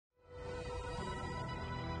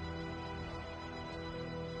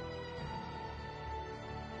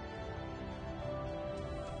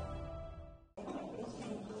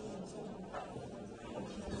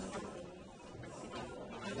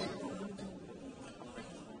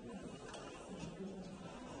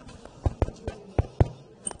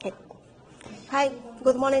Hi,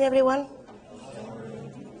 good morning, everyone.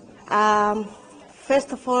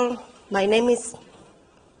 First of all, my name is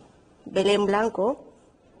Belén Blanco,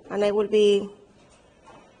 and I will be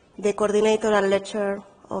the coordinator and lecturer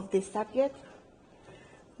of this subject.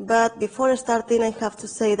 But before starting, I have to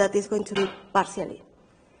say that it's going to be partially.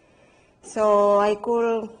 So I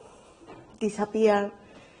could disappear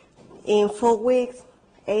in 4 weeks,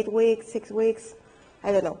 8 weeks, 6 weeks,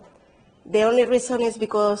 I don't know. The only reason is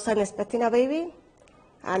because I'm expecting a baby,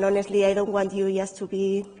 and honestly, I don't want you just to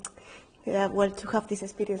be, to have this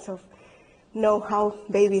experience of know how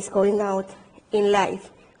baby is going out in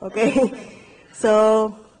life, okay?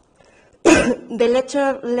 So the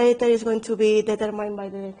lecture later is going to be determined by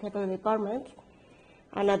the head of the department,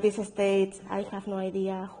 and at this stage, I have no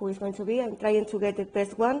idea who is going to be. I'm trying to get the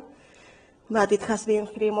best one, but it has been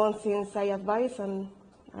 3 months since I advised, and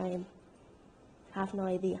I have no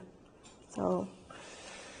idea. So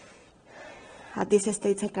at this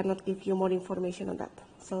stage, I cannot give you more information on that.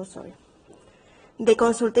 So sorry. The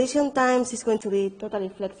consultation times is going to be totally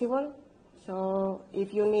flexible. So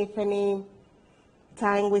if you need any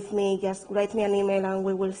time with me, just write me an email and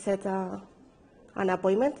we will set an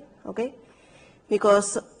appointment, okay?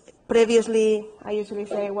 Because previously, I usually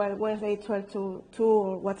say, well, Wednesday 12 to 2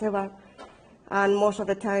 or whatever, and most of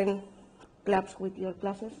the time claps with your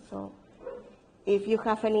classes. So if you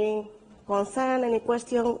have any concern, any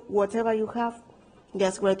question, whatever you have,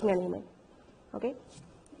 just write me an email, okay?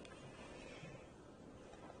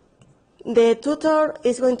 The tutor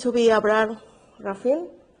is going to be Abrar Rafin.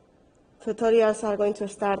 Tutorials are going to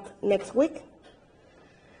start next week,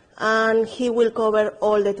 and he will cover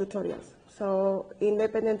all the tutorials. So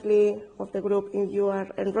independently of the group in you are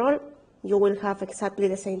enrolled, you will have exactly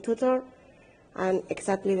the same tutor and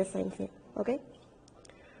exactly the same thing, okay?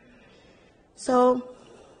 So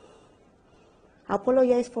I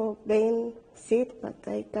apologize for being sit, but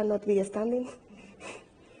I cannot be standing.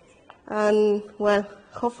 And well,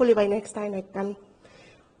 hopefully by next time I can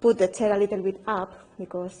put the chair a little bit up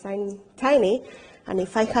because I'm tiny, and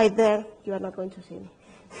if I hide there, you are not going to see me.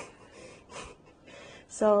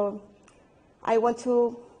 So I want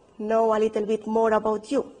to know a little bit more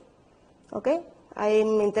about you, okay?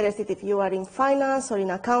 I'm interested if you are in finance or in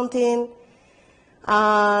accounting,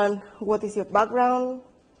 and what is your background.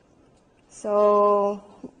 So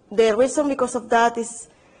the reason because of that is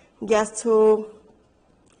just to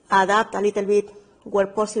adapt a little bit, where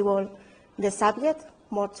possible, the subject,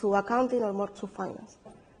 more to accounting or more to finance,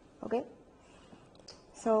 okay?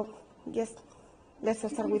 So just, let's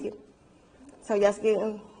start with you. So just give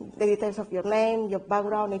the details of your name, your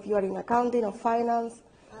background, if you are in accounting or finance.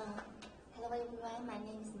 Hello everyone, my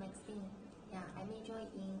name is Maxine. Yeah, I major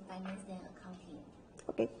in finance and accounting.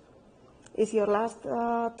 Okay. Is your last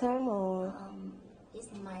term or? It's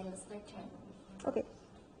my last term. Okay.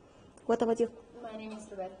 What about you? My name is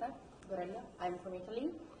Roberta Borella. I'm from Italy.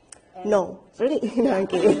 No, really? No, I'm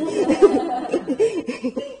kidding.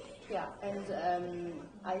 Yeah, and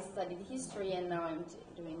I studied history, and now I'm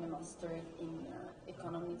doing a master in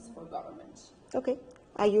economics for government. Okay.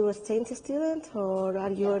 Are you a exchange student or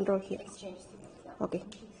are you enrolled here? Exchange student, yeah. Okay.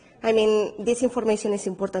 I mean, this information is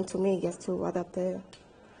important to me just to adapt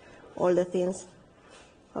all the things.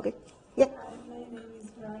 Okay. Yeah. My name is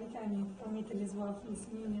Veronica. I'm from Italy as well, from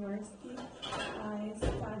Sydney University. I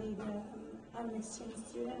studied, I'm an exchange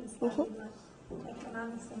student, studied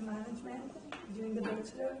economics and management during the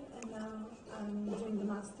bachelor, and now I'm doing the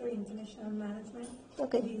master in international management.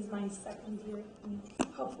 Okay. This is my second year, and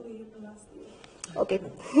hopefully the last year. Okay.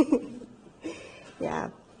 Yeah.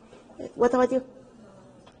 What about you?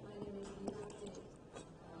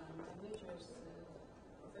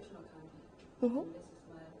 Mm-hmm.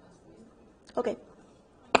 Okay.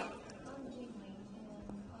 I'm Jiggling,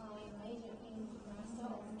 and I major in master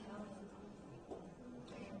of accounting.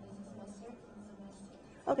 And this is my third semester.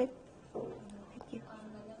 Okay. Thank you. My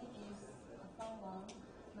name is Fang Wang.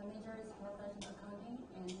 My major is professional accounting,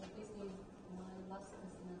 and this is my last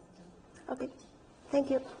semester. Okay.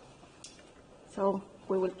 Thank you. So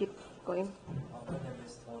we will keep going. My name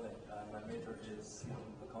is Tony. My major is in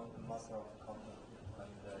master of accounting,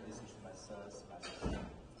 and this is my third semester.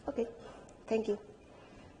 Okay. Thank you.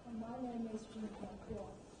 My name is Jin Kuo,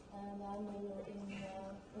 and I major in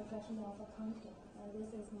professional accounting. This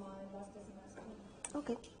is my last semester.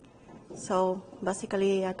 Okay. So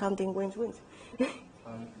basically, accounting wins. My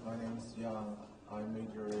name is Yang. I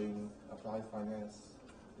major in applied finance.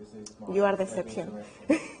 This is my You are the second exception.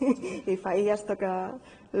 semester. If I just took a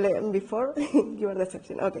before, you are the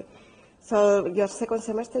exception. Okay. So your second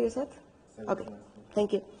semester, you said? Second Okay. semester.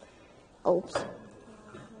 Thank you. Oops. My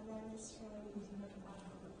name is Sherry.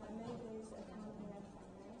 My major is accounting.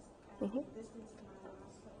 Mhm. This is my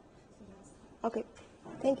last semester. Okay,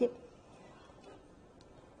 thank you.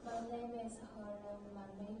 My name is Harlem. My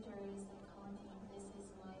major is accounting. This is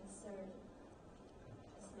my third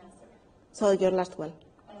semester. So your last one.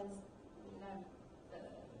 As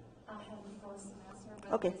I have the fourth semester,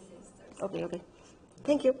 but Okay. this is third. Okay, okay.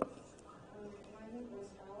 Thank you. My name is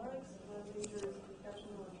Alex. My major is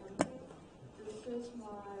professional accounting. This is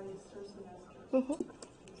my third semester. Mhm.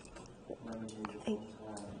 My name is Thank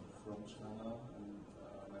from China, and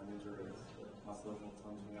my major is Master of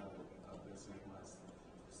Accounting, and this is my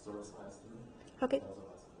third semester. Okay, Also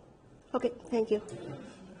last one. okay, thank you.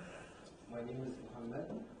 My name is Mohammed.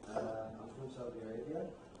 I'm from Saudi Arabia.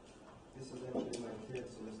 This is actually my third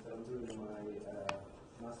semester. I'm doing my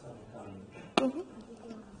Master of Accounting. Mhm.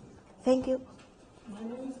 Thank you. My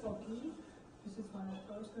name is Faki. This is my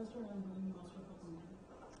first semester. I'm doing Master of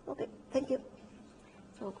Accounting. Okay, thank you.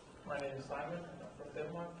 So, My name is Simon. I'm from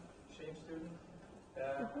Denmark, exchange student.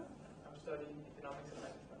 I'm studying economics and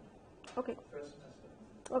management, okay, first semester.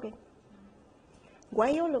 okay. Why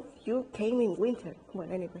all of you came in winter? Well,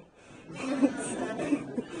 anyway.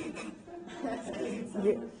 It's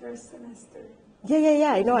Yeah. our first semester.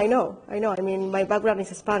 Yeah. I know. I mean, my background is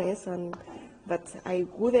Spanish, but I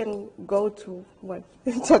wouldn't go to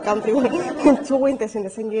to a country with 2 winters in the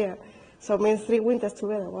same year. So it means 3 winters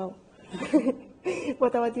together. Wow.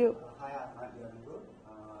 What about you? Hi, I'm Leonardo.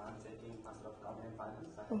 I'm taking Master of Accounting and Finance.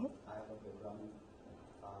 I have a background in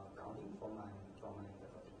accounting from my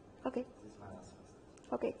faculty. Okay. This is my last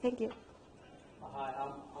semester. Okay. Thank you. Hi,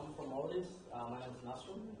 I'm from Maldives. My name is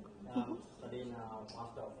Nasrun. I'm studying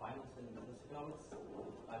Master of Finance in Business Economics.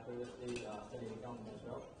 I previously studied accounting as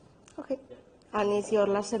well. Okay. And it's your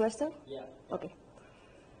last semester? Yeah. Okay.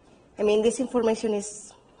 I mean, this information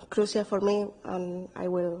is crucial for me, and I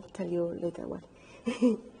will tell you later why.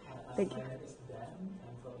 Thank you. My name is Dan.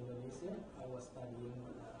 I'm from Indonesia. I was studying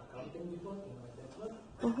accounting before in my bachelor,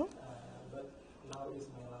 Mhm. but now is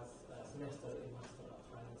my last semester in Master of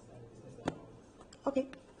Finance and Business Economics. Okay.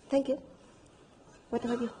 Thank you. What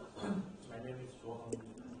about you? My name is Johan,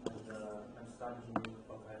 and I'm studying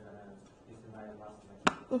corporate finance. This is my last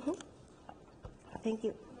semester. Mhm. Thank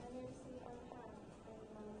you. My name is Lian Han, and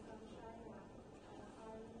I'm from China. I'm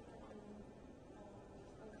studying a master of accounting.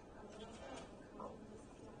 This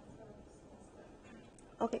is my third semester.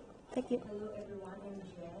 Okay. Thank you. Hello everyone, I'm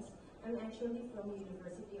Jess. I'm actually from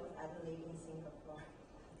University of Adelaide in Singapore.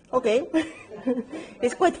 Okay.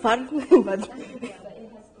 It's quite fun, but Yeah, but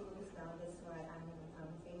it has schools now, that's why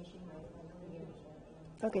I'm finishing my final year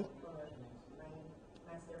in okay. for my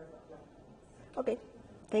Master of Applied Finance. Okay.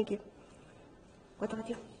 Thank you. What about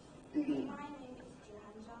you? My name is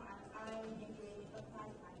Jihan Zhang, and I'm majoring in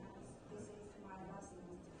applied finance. This is my last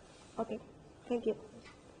semester. Okay. Thank you.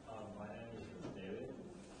 My name is David,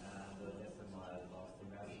 and this is my last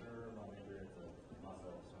semester. My major is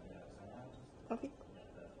Master of Science. Okay. Yeah,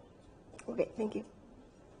 that's all. Okay. Thank you.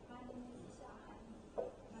 My name is Xiaohan.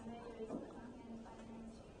 My major is accounting and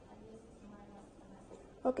finance, and this is my last semester.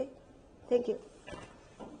 Okay. Thank you.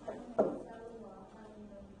 My name is Salwa, and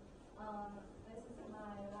this is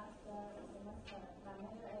my last semester. My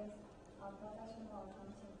major is professional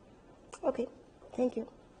accounting. Okay. Thank you.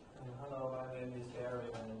 Hello, my name is Gary,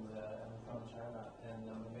 and I'm from China, and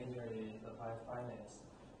my major is applied finance,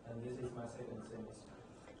 and this is my second semester.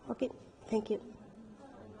 Okay. Thank you.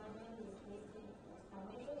 My name is Misty. My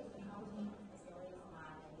major is accounting, so it's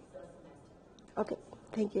my third semester. Okay.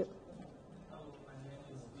 Thank you. Hello, my name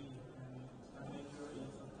is Lee, and my major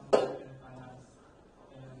is accounting and finance,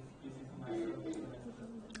 and this is my third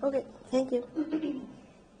semester. Okay. Thank you.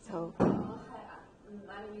 So, Hi,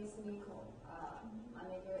 my name is Nico. My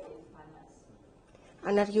major is finance.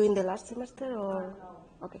 and are you in the last semester or?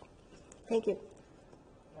 No. Okay. Thank you.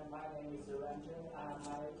 My name is Ranjan.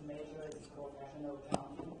 My major is professional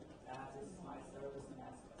accounting, and this is my third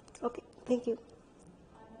semester. Okay. Thank you.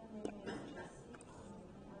 My name is Jessie.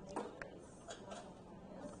 My major is master of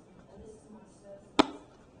finance, and this is my third semester.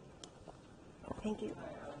 Thank you.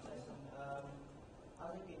 Hi, I'm Jason.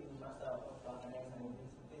 I'm taking Master of Finance, and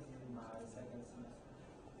this is my second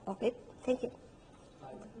semester. Okay. Thank you.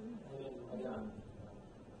 Hi, my name is Marian.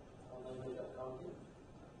 My major accounting.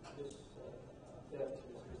 This third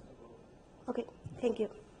semester. Okay. Thank you.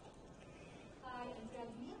 Hi, I'm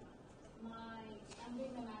Pragya. I'm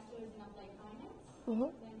doing my master's in applied finance. Mhm.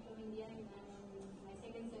 I'm from India and I'm in my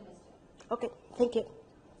second semester. Okay. Thank you.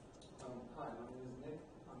 Hi, my name is Nick.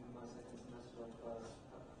 I'm in my second semester of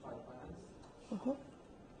applied finance. Mhm.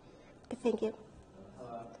 Okay. Thank you.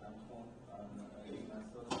 Hello, I'm Tom. I'm in my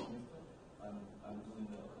third semester. I'm doing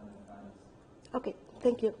the accounting finance. Okay.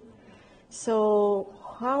 Thank you. So,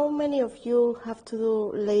 how many of you have to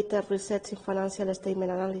do later research in financial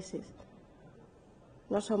statement analysis?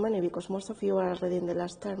 Not so many, because most of you are already in the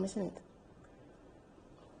last term, isn't it?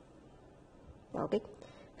 Okay.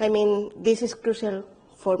 I mean, this is crucial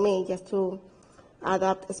for me just to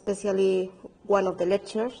adapt especially one of the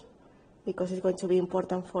lectures, because it's going to be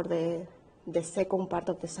important for the second part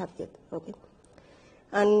of the subject. Okay.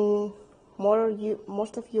 And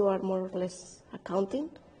most of you are more or less accounting,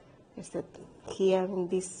 except here in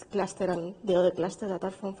this cluster and the other cluster that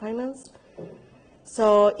are from finance.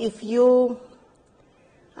 So if you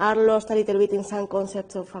are lost a little bit in some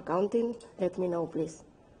concepts of accounting, let me know, please.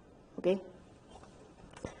 Okay?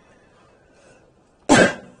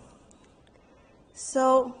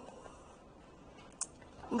 So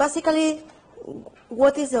basically,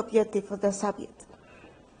 what is the objective of the subject?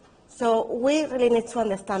 So we really need to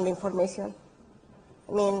understand the information.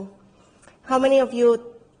 I mean, how many of you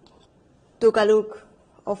took a look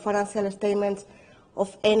of financial statements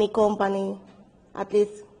of any company at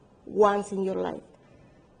least once in your life?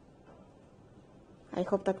 I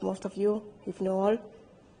hope that most of you, if not all.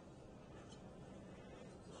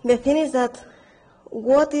 The thing is that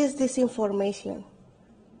what is this information?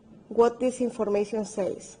 What this information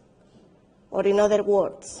says? Or in other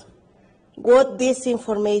words, what this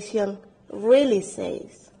information really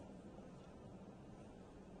says.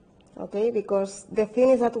 Okay, because the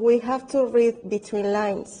thing is that we have to read between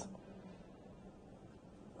lines.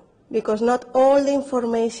 Because not all the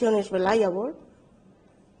information is reliable,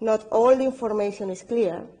 not all the information is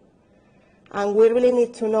clear, and we really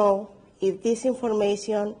need to know if this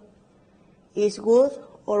information is good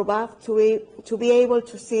or bad to be able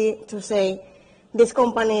to say this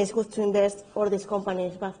company is good to invest or this company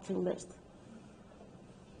is bad to invest.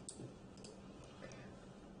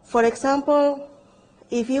 For example,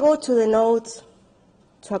 if you go to the notes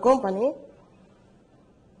to a company,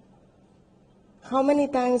 how many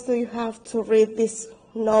times do you have to read these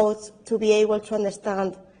notes to be able to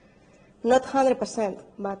understand not 100%,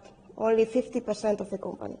 but only 50% of the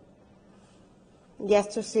company,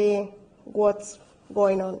 just to see what's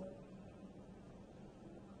going on?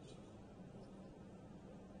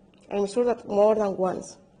 I'm sure that more than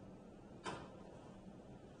once,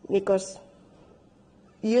 because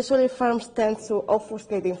usually firms tend to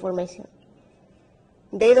obfuscate the information.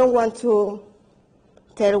 They don't want to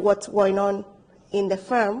tell what's going on in the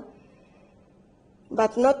firm,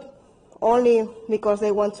 but not only because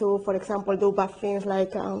they want to, for example, do bad things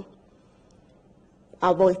like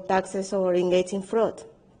avoid taxes or engage in fraud,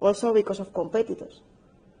 also because of competitors.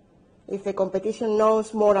 If the competition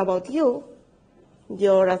knows more about you,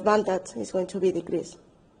 your advantage is going to be decreased.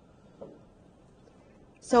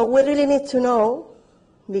 So we really need to know,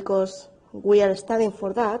 because we are studying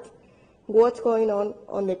for that, what's going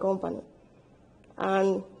on the company.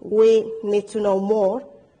 And we need to know more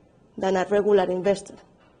than a regular investor.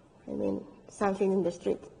 I mean, something in the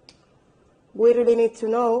street. We really need to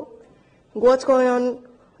know what's going on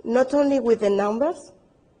not only with the numbers,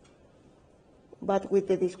 but with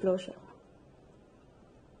the disclosure.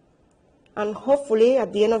 And hopefully,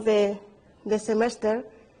 at the end of the semester,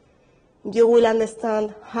 you will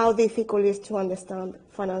understand how difficult it is to understand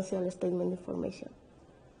financial statement information,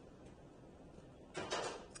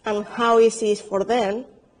 and how easy it is for them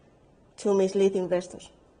to mislead investors,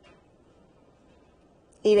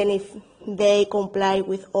 even if they comply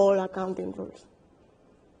with all accounting rules.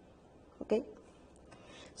 Okay?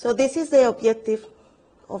 So this is the objective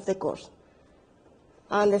of the course: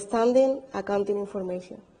 understanding accounting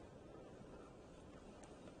information.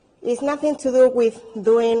 It's nothing to do with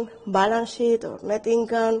doing balance sheet or net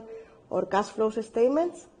income or cash flow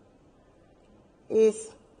statements. It's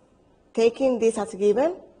taking this as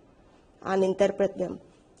given and interpret them.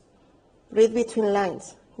 Read between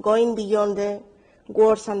lines, going beyond the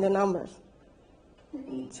words and the numbers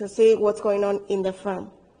to see what's going on in the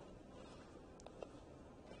firm.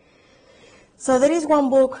 So there is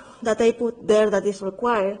one book that I put there that is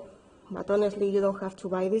required, but honestly you don't have to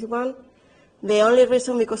buy this one. The only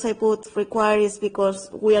reason because I put required is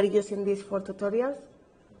because we are using this for tutorials.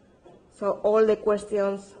 So all the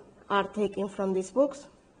questions are taken from these books.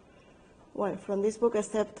 Well, from this book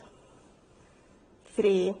except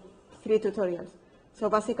three tutorials.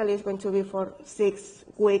 So basically it's going to be for 6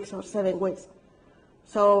 weeks or 7 weeks.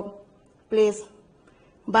 So please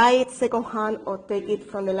buy it secondhand or take it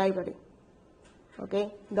from the library.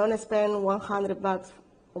 Okay? Don't spend $100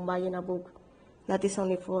 on buying a book that is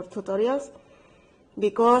only for tutorials.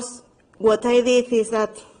 Because what I did is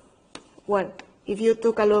that, well, if you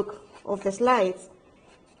took a look of the slides,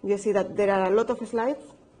 you see that there are a lot of slides.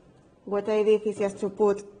 What I did is just to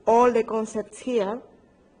put all the concepts here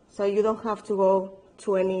So you don't have to go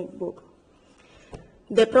to any book.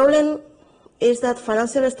 The problem is that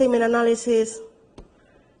financial statement analysis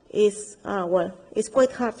is, it's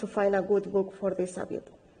quite hard to find a good book for this subject.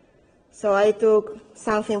 So I took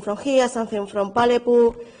something from here, something from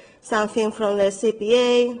Palepu, something from the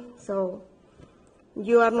CPA. So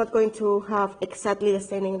you are not going to have exactly the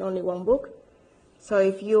same in only one book. So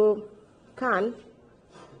if you can,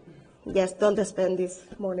 just don't spend this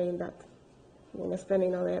money in that.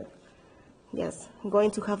 Spending on it. Yes, going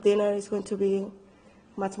to have dinner is going to be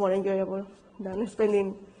much more enjoyable than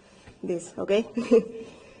spending this, okay?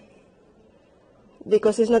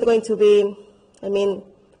 Because it's not going to be,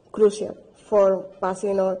 crucial for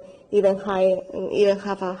passing or even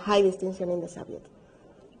have a high distinction in the subject,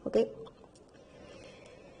 okay?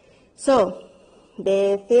 So,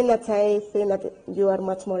 the thing that I think that you are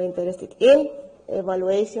much more interested in,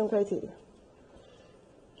 evaluation criteria.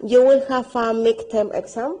 You will have a midterm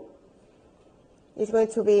exam. It's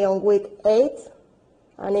going to be on week 8,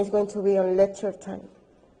 and it's going to be on lecture time.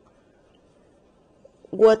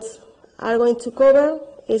 What are going to cover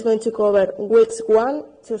is going to cover weeks 1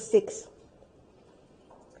 to 6,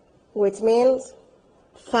 which means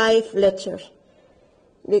 5 lectures.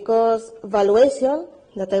 Because valuation,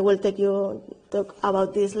 that I will talk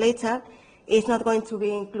about this later, is not going to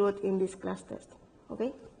be included in this class test,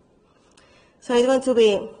 okay? So it's going to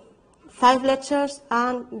be 5 lectures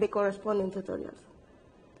and the corresponding tutorials.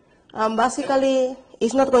 Basically,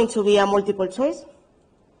 it's not going to be a multiple choice,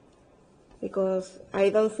 because I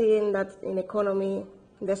don't think that in economy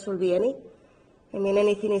there should be any.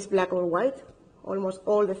 Anything is black or white. Almost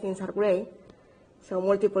all the things are gray. So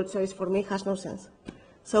multiple choice for me has no sense.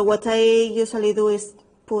 So what I usually do is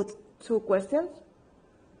put 2 questions,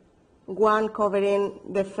 one covering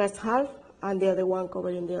the first half and the other one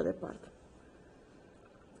covering the other part.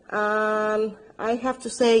 And I have to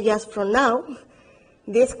say just from now,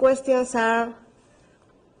 these questions are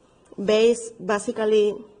based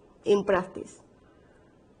basically in practice.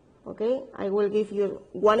 Okay, I will give you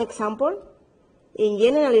one example. In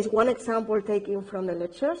general, it's one example taken from the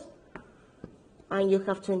lectures, and you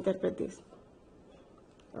have to interpret this.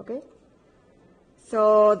 Okay?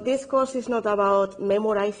 So this course is not about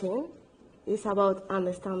memorizing, it's about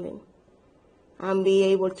understanding and be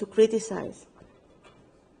able to criticize.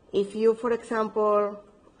 If you, for example,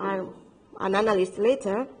 are an analyst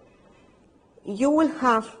later, you will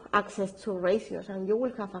have access to ratios and you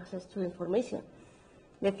will have access to information.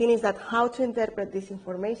 The thing is that how to interpret this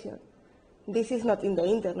information. This is not in the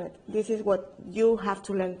internet. This is what you have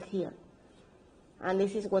to learn here. And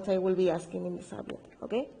this is what I will be asking in the subject,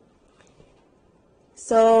 okay?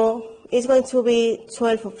 So it's going to be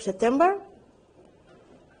 12th of September.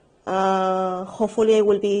 Hopefully I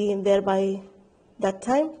will be there by that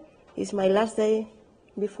time. It's my last day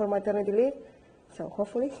before maternity leave, so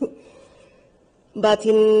hopefully. But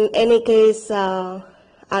in any case,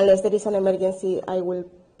 unless there is an emergency, I will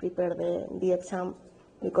prepare the exam,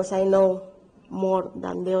 because I know more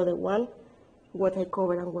than the other one what I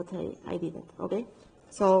covered and what I didn't, okay?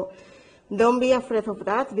 So don't be afraid of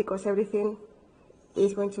that, because everything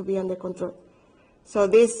is going to be under control. So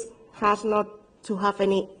this has not to have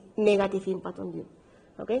any negative impact on you,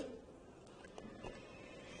 okay?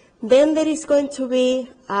 Then there is going to be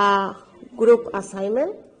a group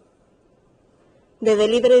assignment. The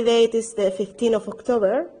delivery date is the 15th of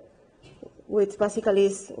October, which basically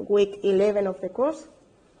is week 11 of the course.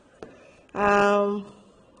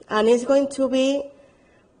 And it's going to be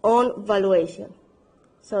on valuation.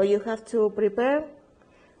 So you have to prepare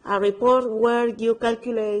a report where you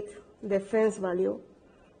calculate the fence value.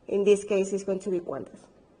 In this case, it's going to be Qantas.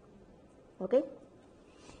 Okay?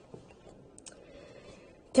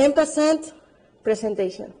 10%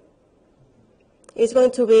 presentation. It's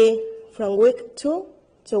going to be from week 2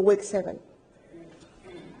 to week 7.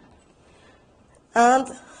 And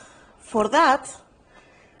for that,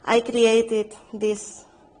 I created this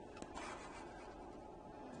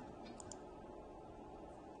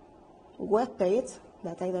web page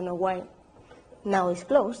that I don't know why now is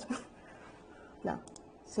closed. No,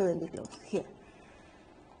 shouldn't be closed. Here.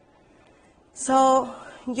 So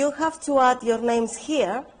you have to add your names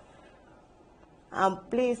here, and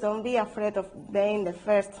please don't be afraid of being the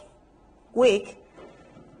first week,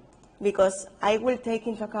 because I will take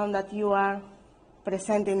into account that you are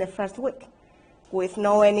presenting the first week with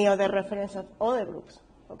no any other reference of other groups,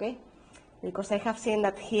 okay? Because I have seen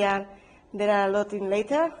that here there are a lot in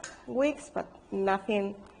later weeks, but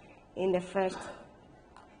nothing in the first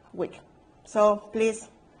week. So please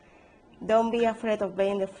don't be afraid of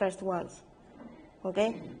being the first ones,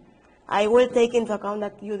 okay? I will take into account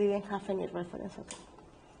that you didn't have any reference, okay?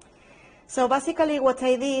 So basically what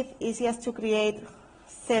I did is just to create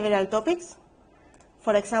several topics.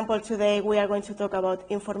 For example, today we are going to talk about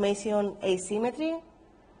information asymmetry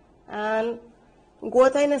and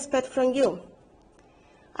what I expect from you.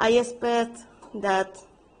 I expect that,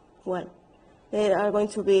 well, there are going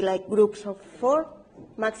to be like groups of 4,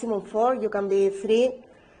 maximum 4. You can be 3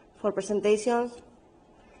 for presentations,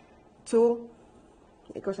 2,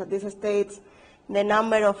 because at this stage the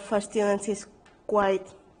number of students is quite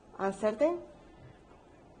uncertain.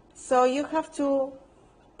 So you have to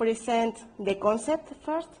present the concept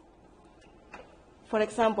first. For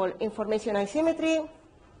example, information asymmetry,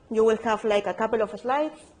 you will have like a couple of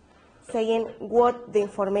slides saying what the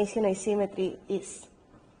information asymmetry is.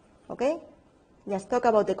 Okay? Just talk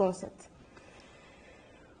about the concept.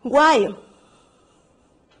 Why?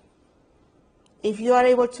 If you are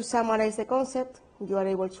able to summarize the concept, you are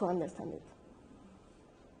able to understand it.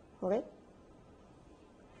 Okay?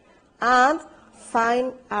 And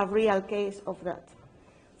find a real case of that.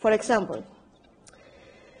 For example,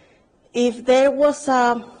 if there was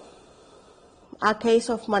a case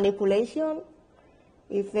of manipulation,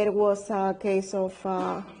 if there was a case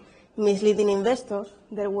of misleading investors,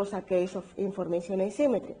 there was a case of information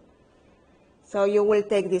asymmetry. So you will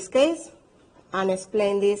take this case and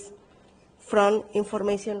explain this from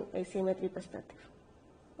information asymmetry perspective.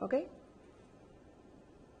 Okay?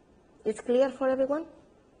 It's clear for everyone?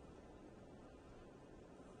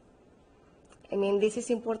 I mean, this is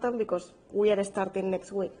important because we are starting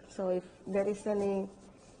next week. So if there is any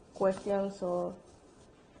questions or...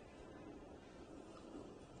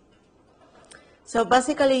 So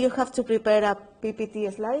basically you have to prepare a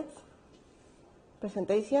PPT slide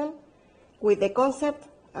presentation with the concept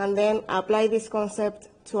and then apply this concept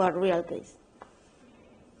to a real case.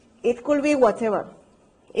 It could be whatever.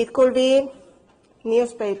 It could be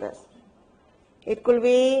newspapers. It could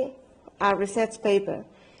be a research paper.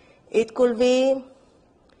 It could be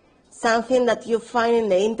something that you find in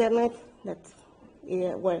the internet that,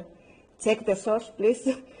 well, check the source, please,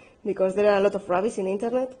 because there are a lot of rubbish in the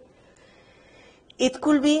internet. It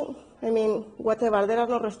could be, I mean, whatever. There are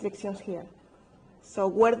no restrictions here. So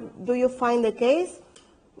where do you find the case?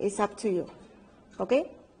 It's up to you. Okay?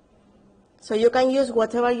 So you can use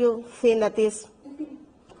whatever you think that is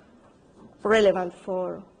relevant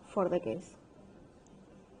for the case.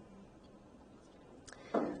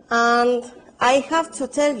 And I have to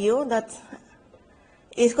tell you that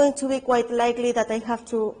it's going to be quite likely that I have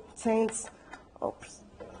to change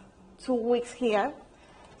 2 weeks here.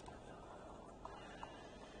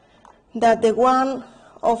 That the one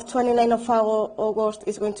of 29th of August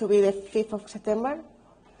is going to be the 5th of September.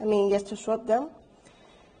 I mean, just to swap them.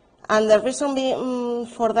 And the reason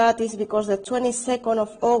for that is because the 22nd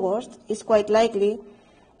of August is quite likely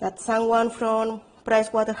that someone from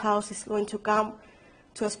Pricewaterhouse is going to come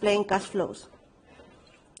to explain cash flows,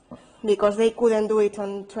 because they couldn't do it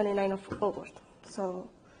on 29th of August. So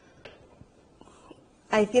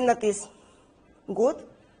I think that is good,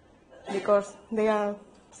 because they are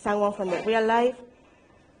someone from the real life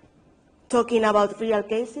talking about real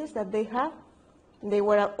cases that they have. They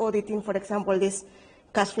were auditing, for example, these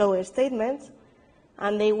cash flow statements,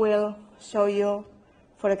 and they will show you,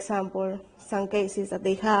 for example, some cases that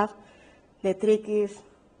they have, the trickies,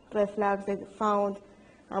 red flags they found,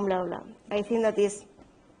 and blah, blah. I think that is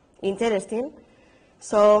interesting.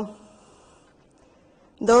 So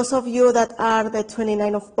those of you that are the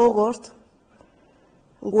 29th of August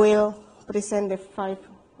will present the 5th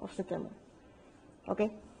of September. Okay?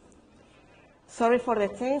 Sorry for the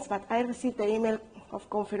change, but I received the email of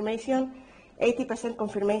confirmation, 80%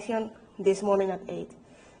 confirmation this morning at 8.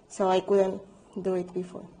 So I couldn't do it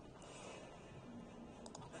before.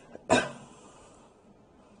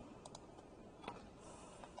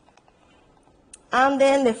 And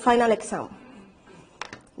then the final exam.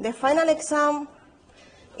 The final exam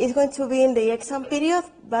is going to be in the exam period,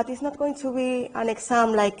 but it's not going to be an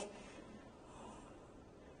exam like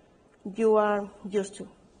you are used to.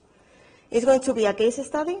 It's going to be a case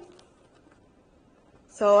study.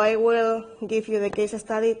 So I will give you the case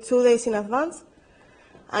study 2 days in advance,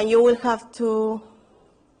 and you will have to,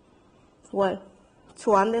 well,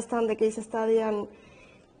 to understand the case study and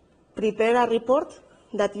prepare a report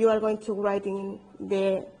that you are going to write in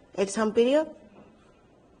the exam period.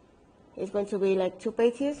 It's going to be like 2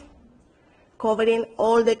 pages, covering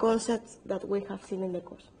all the concepts that we have seen in the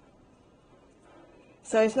course.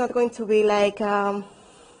 So it's not going to be like 10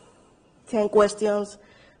 questions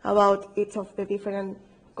about each of the different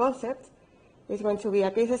concepts. It's going to be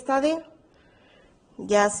a case study,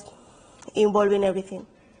 just involving everything.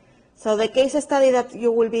 So the case study that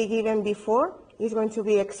you will be given before is going to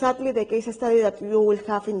be exactly the case study that you will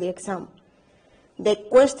have in the exam. The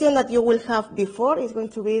question that you will have before is going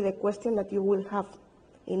to be the question that you will have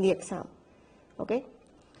in the exam. Okay?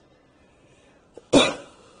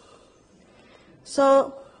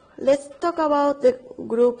 So let's talk about the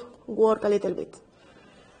group work a little bit.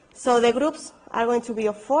 So the groups are going to be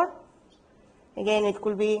of 4. Again, it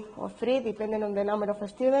could be of 3, depending on the number of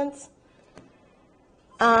students.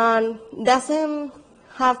 And doesn't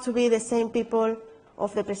have to be the same people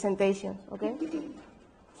of the presentation, okay?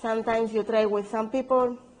 Sometimes you try with some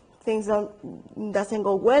people, things doesn't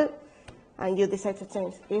go well, and you decide to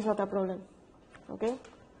change. It's not a problem, okay?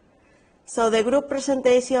 So the group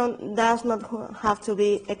presentation does not have to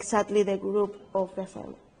be exactly the group of the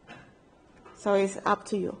assignment. So it's up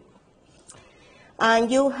to you.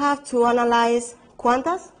 And you have to analyze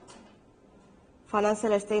quantas,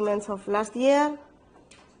 financial statements of last year,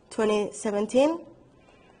 2017.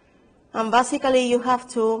 And basically you have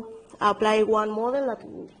to apply one model that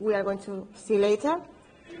we are going to see later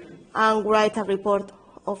and write a report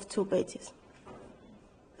of 2 pages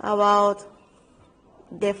about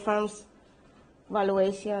the firm's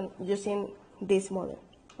valuation using this model,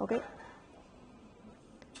 okay?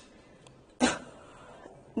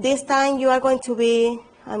 This time you are going to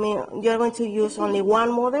use only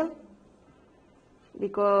one model,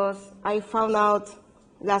 because I found out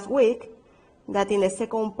last week that in the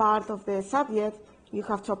second part of the subject you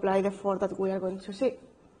have to apply the 4 that we are going to see.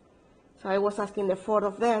 So I was asking the 4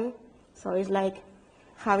 of them, so it's like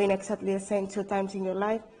having exactly the same 2 times in your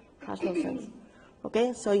life has no sense.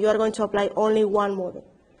 Okay, so you are going to apply only one model.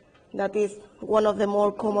 That is one of the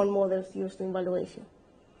more common models used in valuation.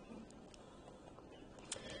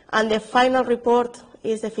 And the final report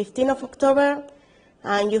is the 15th of October,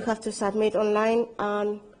 and you have to submit online,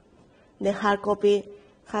 and the hard copy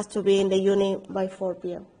has to be in the uni by 4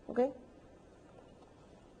 p.m., okay?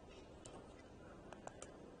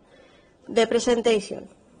 The presentation.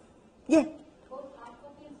 Yeah.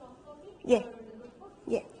 Yeah.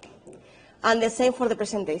 Yeah. And the same for the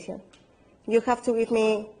presentation. You have to give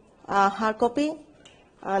me a hard copy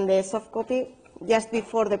and the soft copy just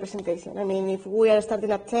before the presentation. I mean, if we are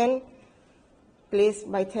starting at 10, please,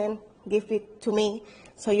 by 10, give it to me,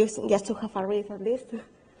 so you just to have a read at least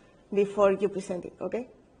before you present it, okay?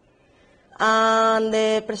 And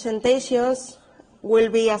the presentations will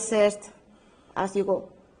be assessed as you go.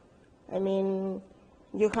 I mean,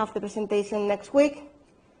 you have the presentation next week,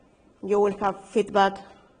 you will have feedback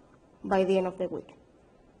by the end of the week,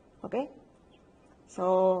 okay?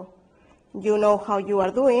 So you know how you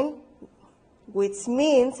are doing, which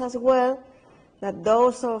means as well that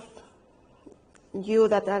those of you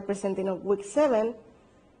that are presenting on week 7,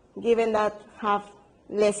 given that have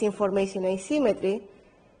less information asymmetry,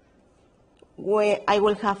 I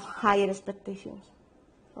will have higher expectations,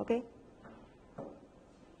 okay?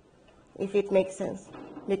 If it makes sense.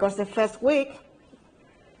 Because the first week,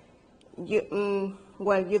 you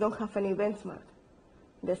don't have any benchmark.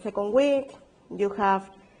 The second week, you have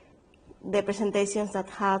the presentations that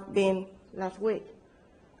have been last week,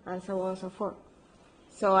 and so on and so forth.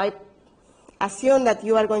 So I assume that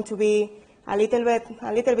you are going to be a little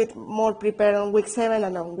bit more prepared on week 7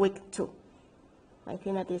 and on week 2. I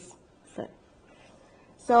think that is fair.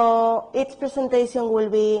 So each presentation will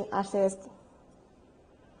be assessed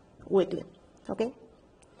weekly, okay?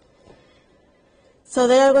 So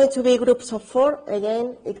there are going to be groups of 4.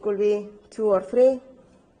 Again, it could be 2 or 3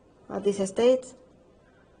 at this stage.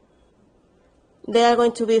 There are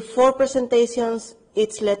going to be 4 presentations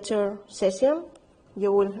each lecture session.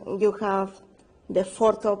 You have the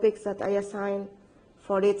 4 topics that I assign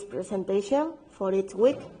for each presentation, for each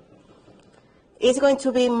week. It's going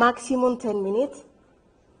to be maximum 10 minutes,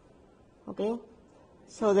 okay?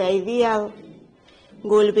 So the ideal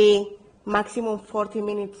will be maximum 40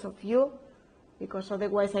 minutes of you, because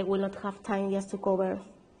otherwise I will not have time just to cover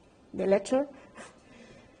the lecture,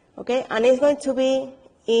 okay? And it's going to be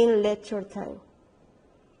in lecture time,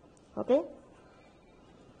 okay?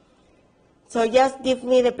 So just give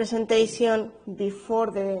me the presentation before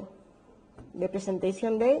the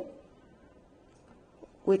presentation day,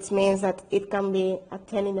 which means that it can be at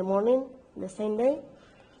 10 in the morning, the same day.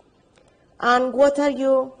 And what are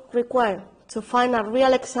you required? To find a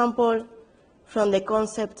real example from the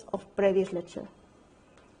concept of previous lecture.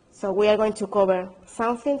 So we are going to cover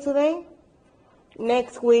something today.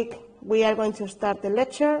 Next week, we are going to start the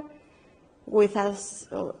lecture with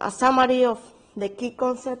a summary of the key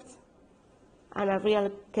concepts and a real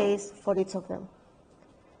case for each of them.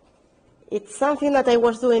 It's something that I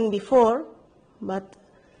was doing before, but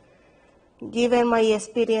given my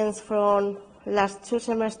experience from last 2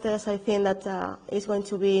 semesters, I think that is going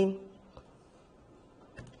to be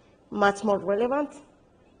much more relevant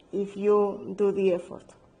if you do the effort.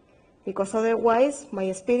 Because otherwise, my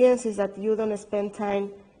experience is that you don't spend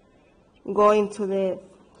time going to the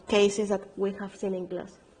cases that we have seen in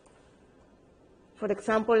class. For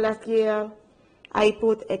example, last year, I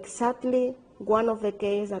put exactly one of the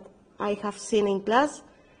cases that I have seen in class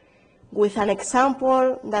with an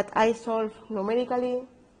example that I solved numerically,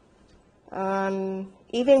 and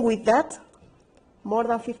even with that, more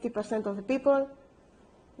than 50% of the people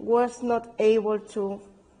was not able to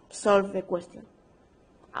solve the question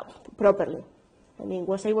properly. I mean,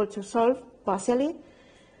 was able to solve partially.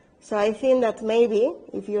 So I think that maybe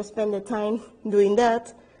if you spend the time doing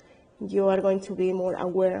that, you are going to be more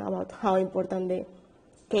aware about how important the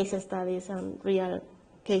case studies and real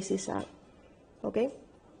cases are. Okay?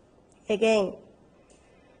 Again,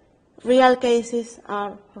 real cases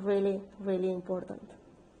are really, really important.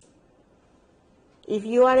 If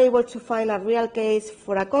you are able to find a real case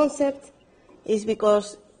for a concept, it's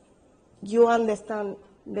because you understand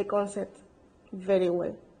the concept very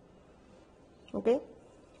well. Okay?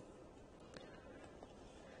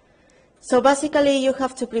 So basically, you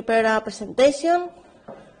have to prepare a presentation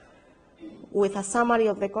with a summary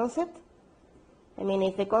of the concept. I mean,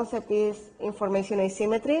 if the concept is information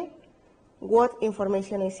asymmetry, what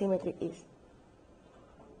information asymmetry is.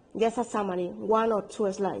 Just a summary, 1 or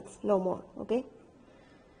 2 slides, no more, okay?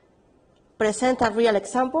 Present a real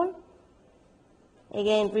example.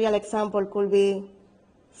 Again, real example could be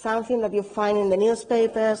something that you find in the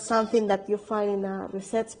newspaper, something that you find in a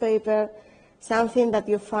research paper, something that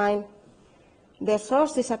you find. The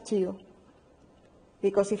source is up to you.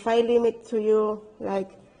 Because if I limit to you, like,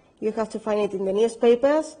 you have to find it in the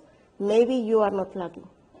newspapers, maybe you are not lucky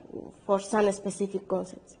for some specific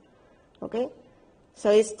concepts. Okay? So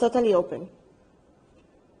it's totally open.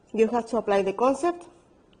 You have to apply the concept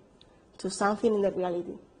to something in the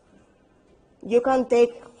reality. You can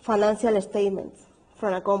take financial statements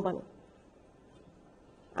from a company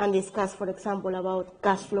and discuss, for example, about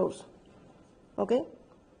cash flows. Okay?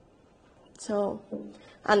 So,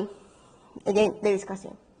 and again, the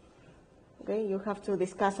discussion. Okay? You have to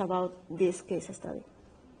discuss about this case study.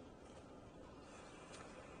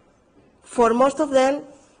 For most of them,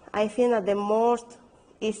 I think that the most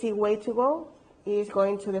easy way to go is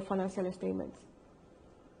going to the financial statements.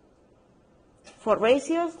 For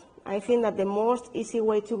ratios, I think that the most easy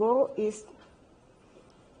way to go is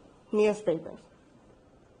newspapers,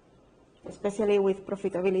 especially with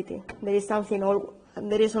profitability. There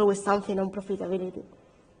is always something on profitability.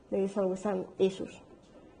 There is always some issues,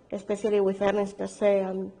 especially with earnings per se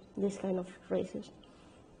and this kind of ratios.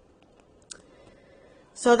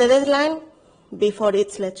 So the deadline before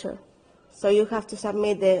each lecture. So you have to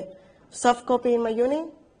submit the soft copy in my unit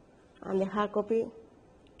and the hard copy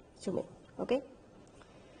to me. Okay?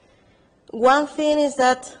 One thing is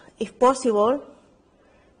that, if possible,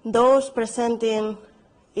 those presenting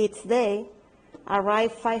each day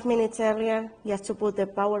arrive 5 minutes earlier just to put the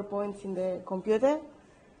PowerPoints in the computer,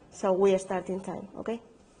 so we start in time, okay?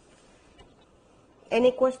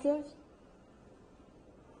 Any questions?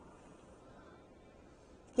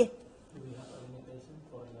 Yeah. Do we have a limitation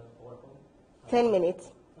for the PowerPoint? 10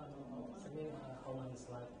 minutes. I mean, how many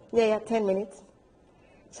slides? Yeah, 10 minutes.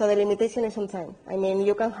 So the limitation is on time. I mean,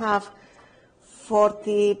 you can have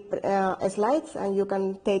 40 slides and you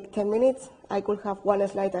can take 10 minutes. I could have 1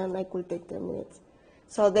 slide and I could take 10 minutes.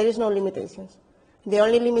 So there is no limitations. The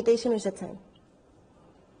only limitation is the time.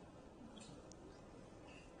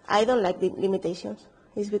 I don't like the limitations.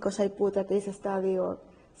 It's because I put a case study or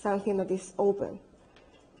something that is open.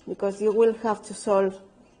 Because you will have to solve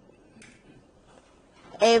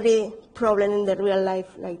every problem in the real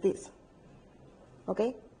life like this.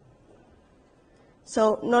 Okay?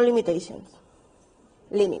 So no limitations.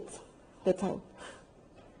 Limit the time.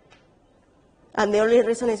 And the only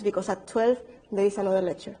reason is because at 12 there is another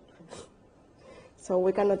lecture. So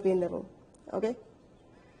we cannot be in the room. Okay?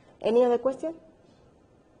 Any other question?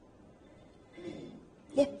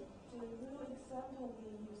 Yeah. The little example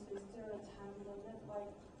we use, is there a time limit,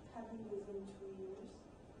 like having within 2 years?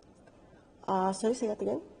 Sorry, say that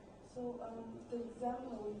again? So the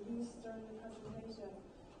example we use during the presentation,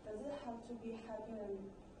 does it have to be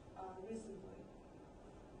happening recently?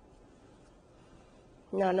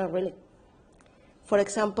 No, not really. For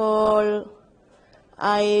example,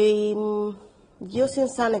 I'm using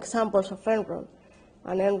some examples of Enron,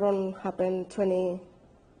 and Enron happened in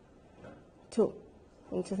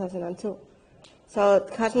 2002. So it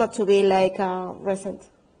has not to be like recent.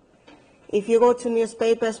 If you go to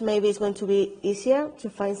newspapers, maybe it's going to be easier to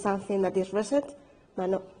find something that is recent, but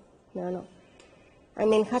no. I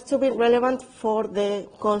mean, it has to be relevant for the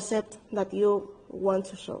concept that you want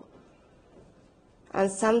to show. And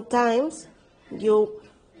sometimes you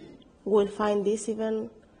will find this even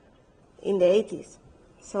in the 80s.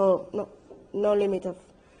 So no limit of,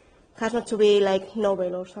 has not to be like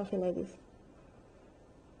Nobel or something like this.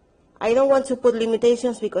 I don't want to put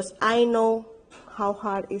limitations because I know how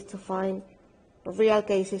hard it is to find real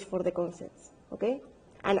cases for the concepts, okay?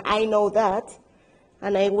 And I know that,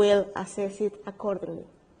 and I will assess it accordingly,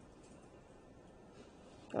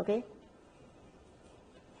 okay?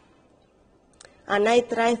 And I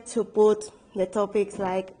try to put the topics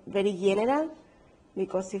like very general,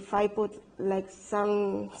 because if I put like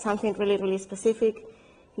something really specific,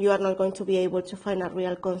 you are not going to be able to find a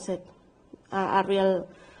real concept, a real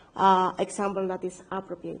example that is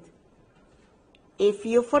appropriate. If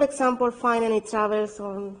you, for example, find any troubles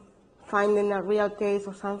on finding a real case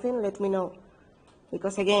or something, let me know.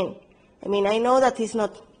 Because again, I mean, I know that it's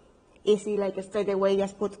not easy, like straight away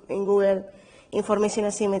just put in Google information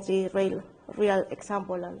asymmetry, real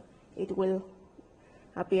example, and it will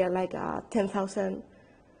appear like 10,000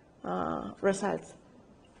 results.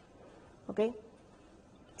 Okay?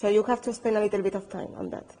 So you have to spend a little bit of time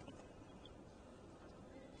on that.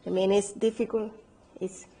 I mean, it's difficult.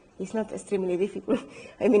 It's not extremely difficult.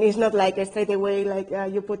 I mean, it's not like straight away, like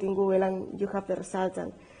you put in Google and you have the results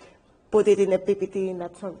and put it in the PPT and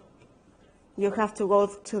that's all. You have to go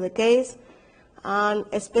to the case, and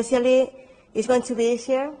especially it's going to be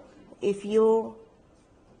easier if you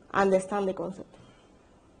understand the concept.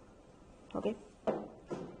 Okay?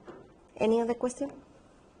 Any other question?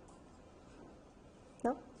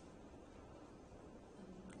 No?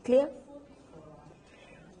 Clear?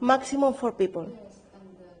 Maximum 4 people. Yes, and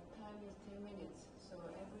the time is 10 minutes, so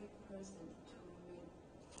every person 2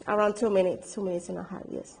 minutes. Around 2 minutes, 2 minutes and a half,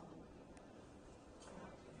 yes.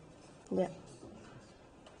 Yeah.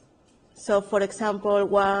 So, for example,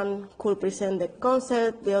 one could present the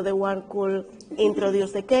concept, the other one could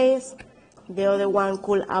introduce the case, the other one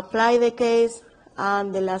could apply the case,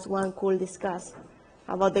 and the last one could discuss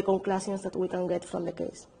about the conclusions that we can get from the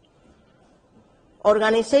case.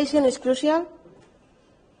 Organization is crucial.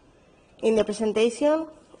 In the presentation,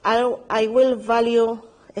 I will value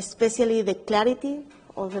especially the clarity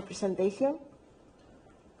of the presentation.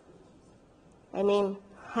 I mean,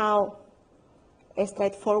 how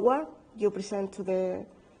straightforward you present to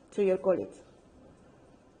your colleagues.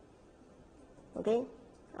 Okay?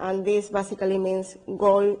 And this basically means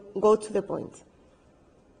go to the point.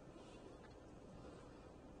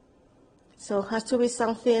 So it has to be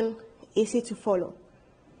something easy to follow.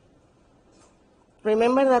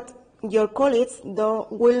 Remember that your colleagues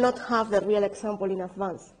will not have the real example in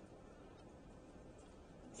advance.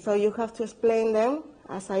 So you have to explain them,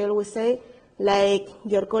 as I always say, like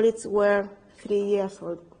your colleagues were 3 years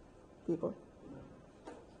old people.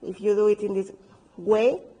 If you do it in this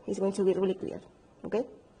way, it's going to be really clear. Okay?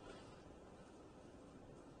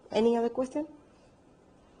 Any other question?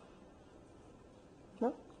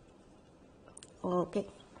 No? Okay.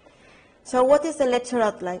 So what is the lecture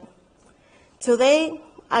outline? Today,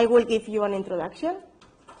 I will give you an introduction.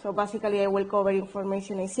 So basically, I will cover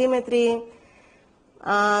information asymmetry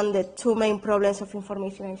and the 2 main problems of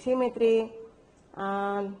information asymmetry,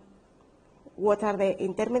 and what are the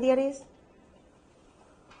intermediaries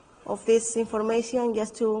of this information,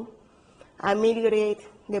 just to ameliorate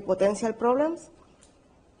the potential problems.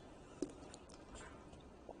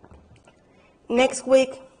 Next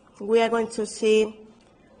week, we are going to see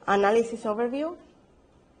analysis overview,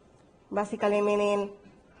 basically meaning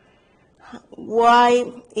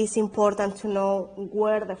why it's important to know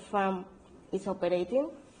where the firm is operating.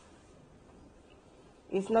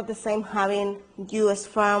 It's not the same having US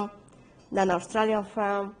firm than Australian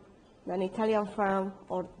firm, than Italian firm,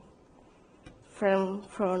 or firm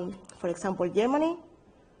from, for example, Germany.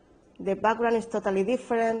 The background is totally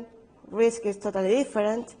different, risk is totally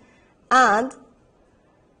different, and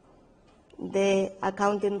the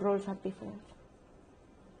accounting rules are different.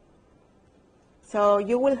 So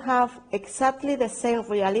you will have exactly the same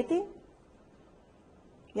reality.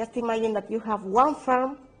 Just imagine that you have one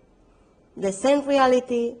firm, the same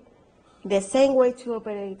reality, the same way to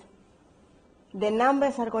operate. The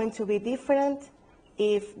numbers are going to be different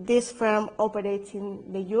if this firm operates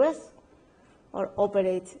in the US or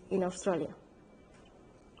operates in Australia.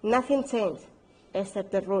 Nothing changed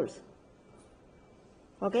except the rules.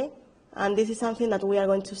 Okay? And this is something that we are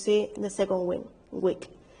going to see in the second week.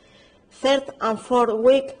 Third and fourth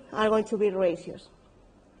week are going to be ratios.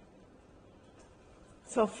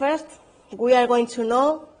 So first, we are going to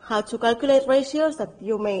know how to calculate ratios that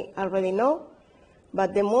you may already know,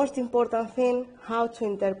 but the most important thing, how to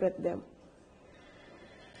interpret them.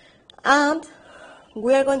 And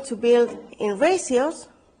we are going to build in ratios,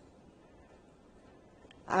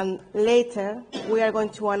 and later we are going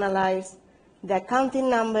to analyze the accounting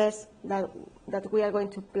numbers that we are going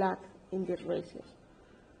to plug in these ratios.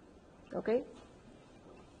 Okay?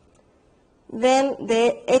 Then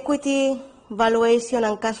the equity valuation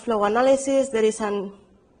and cash flow analysis, there is a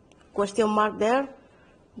question mark there,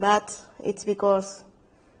 but it's because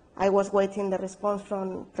I was waiting the response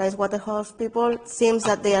from Pricewaterhouse people. It seems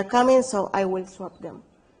that they are coming, so I will swap them.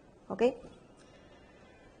 Okay?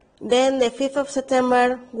 Then the 5th of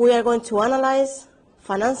September, we are going to analyze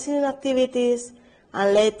financing activities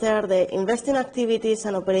and later the investing activities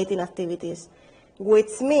and operating activities,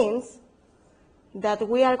 which means that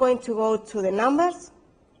we are going to go to the numbers.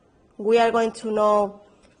 We are going to know,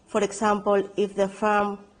 for example, if the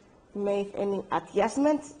firm made any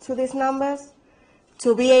adjustments to these numbers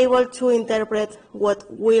to be able to interpret what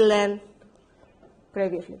we learned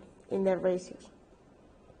previously in the ratios.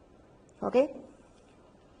 Okay?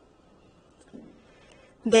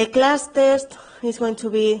 The class test is going to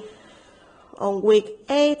be on week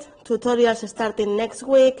 8, tutorials starting next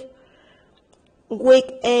week. Week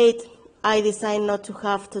 8, I decided not to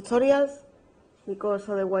have tutorials because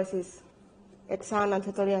otherwise it's exam and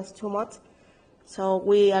tutorials too much. So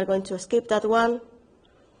we are going to skip that one.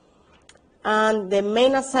 And the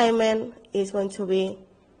main assignment is going to be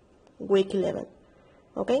week 11.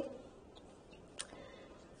 Okay?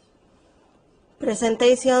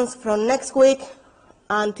 Presentations from next week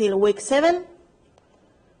until week 7.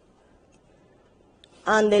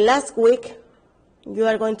 And the last week, you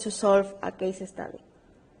are going to solve a case study.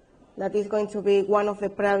 That is going to be one of the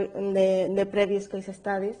previous case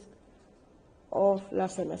studies of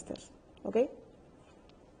last semesters. Okay?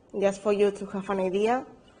 Just for you to have an idea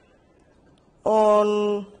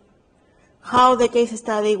on how the case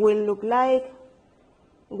study will look like,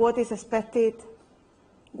 what is expected,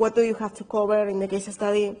 what do you have to cover in the case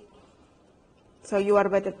study, so you are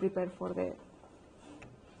better prepared for the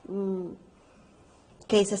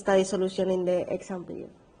case study solution in the exam period.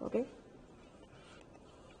 Okay?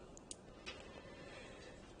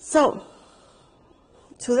 So,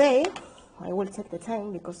 today, I will check the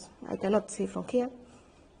time because I cannot see from here.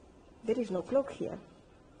 There is no clock here.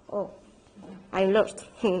 Oh, I'm lost.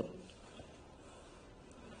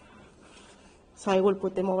 So I will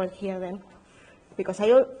put them over here then. Because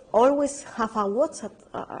I always have a watch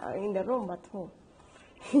in the room, but oh.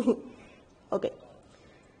 Okay.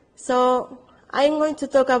 So I'm going to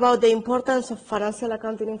talk about the importance of financial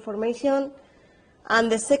accounting information.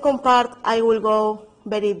 And the second part, I will go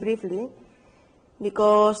very briefly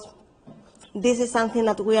because this is something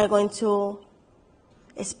that we are going to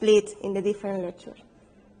split in the different lectures.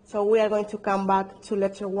 So we are going to come back to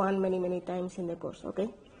lecture 1 many times in the course,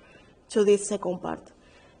 okay, to this second part.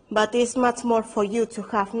 But it's much more for you to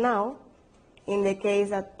have now in the case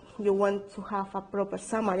that you want to have a proper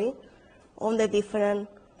summary on the different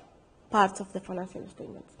parts of the financial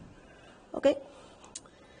statements. Okay?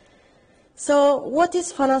 So what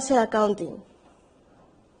is financial accounting?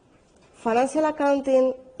 Financial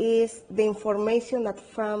accounting is the information that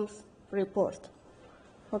firms report.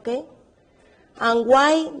 Okay? And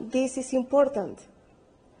why this is important?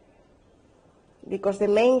 Because the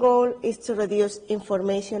main goal is to reduce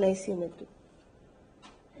information asymmetry.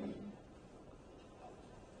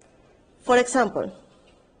 For example,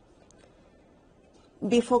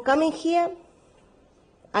 before coming here,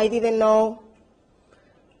 I didn't know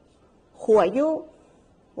who are you.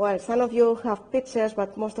 Well, some of you have pictures,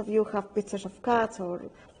 but most of you have pictures of cats or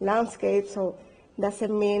landscapes, so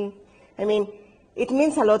doesn't mean, it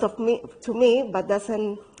means a lot to me, but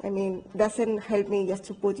doesn't help me just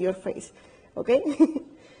to put your face, okay?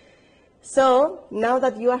 So now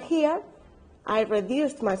that you are here, I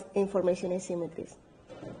reduced my information asymmetries,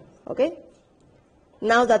 okay?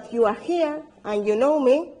 Now that you are here and you know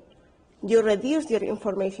me, you reduce your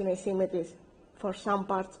information asymmetries for some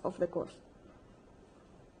parts of the course.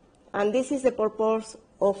 And this is the purpose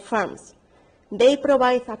of firms. They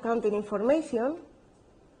provide accounting information.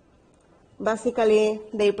 Basically,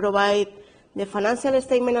 they provide the financial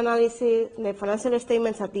statement analysis, the financial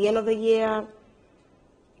statements at the end of the year,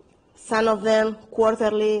 some of them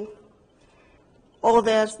quarterly,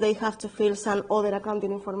 others they have to fill some other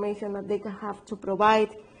accounting information that they can have to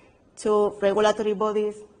provide to regulatory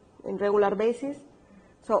bodies on a regular basis.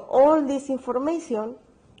 So all this information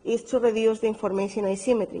is to reduce the information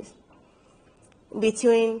asymmetries.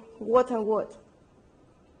 Between what and what?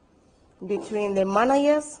 Between the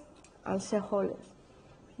managers and shareholders,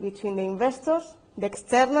 between the investors, the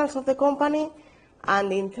externals of the company,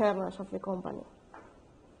 and the internals of the company.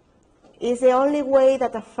 It's the only way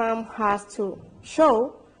that a firm has to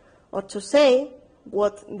show or to say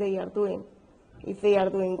what they are doing. If they are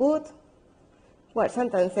doing good, well,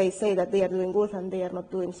 sometimes they say that they are doing good and they are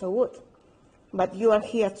not doing so good. But you are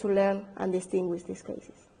here to learn and distinguish these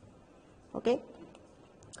cases. Okay?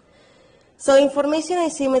 So information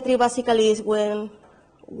asymmetry basically is when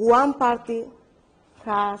one party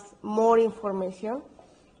has more information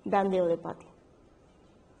than the other party.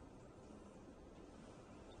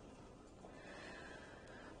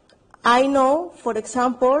 I know, for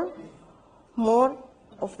example, more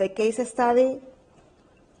of the case study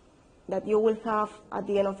that you will have at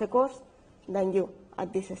the end of the course than you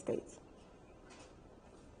at this stage.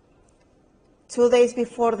 2 days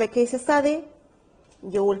before the case study,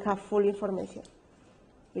 you will have full information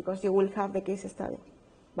because you will have the case study.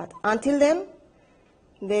 But until then,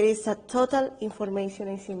 there is a total information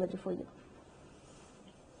asymmetry for you.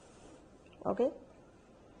 Okay?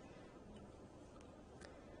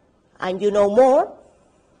 And you know more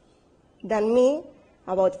than me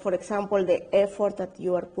about, for example, the effort that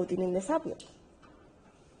you are putting in the subject.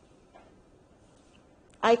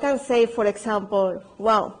 I can say, for example,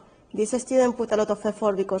 wow, this student put a lot of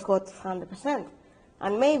effort because got 100%.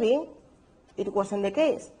 And maybe it wasn't the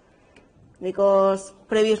case, because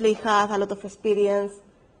previously had a lot of experience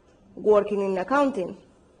working in accounting.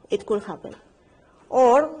 It could happen.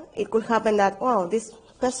 Or it could happen that, wow, this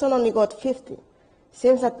person only got 50.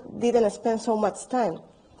 Seems that didn't spend so much time.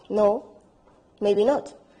 No, maybe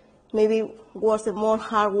not. Maybe was the more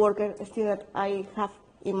hard worker student I have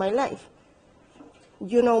in my life.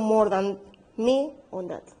 You know more than me on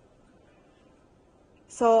that.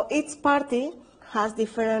 So each party has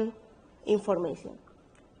different information.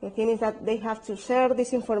 The thing is that they have to share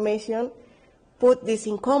this information, put this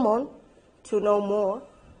in common to know more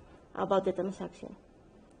about the transaction.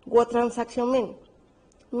 What transaction mean?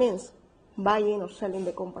 Means buying or selling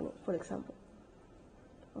the company, for example.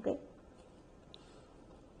 Okay?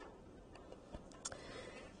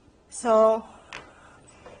 So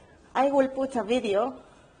I will put a video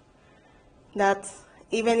that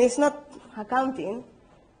even it's not accounting,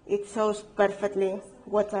 it shows perfectly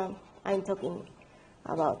what I'm talking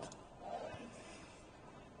about.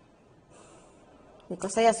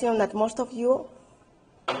 Because I assume that most of you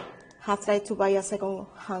have tried to buy a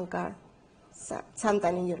second-hand car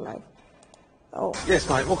sometime in your life. Oh. Yes,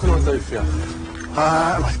 mate, what can I do for you?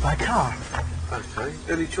 I'd like to buy a car. Okay,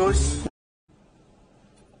 any choice?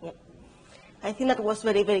 Yeah. I think that was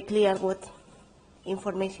very, very clear what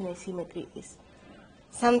information asymmetry is.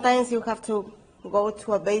 Sometimes you have to go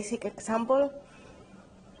to a basic example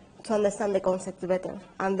to understand the concept better,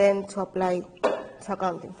 and then to apply to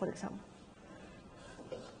accounting, for example.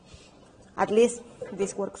 At least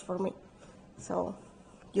this works for me, so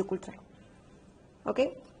you could try.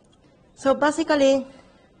 Okay? So basically,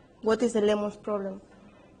 what is the lemon's problem?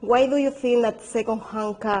 Why do you think that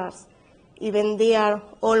second-hand cars, even they are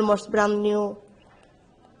almost brand new,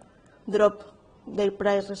 drop their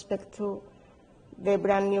price respect to the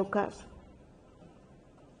brand new cars?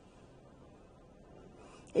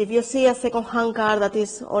 If you see a second-hand car that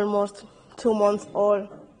is almost 2 months old,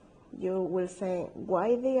 you will say,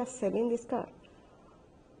 why they are selling this car?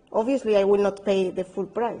 Obviously, I will not pay the full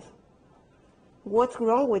price. What's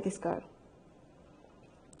wrong with this car?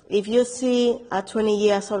 If you see a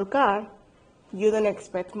 20-year-old car, you don't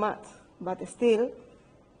expect much, but still,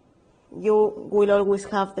 you will always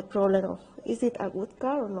have the problem of, is it a good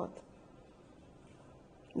car or not?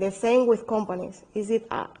 The same with companies. Is it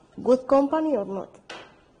a good company or not?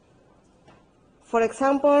 For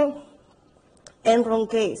example,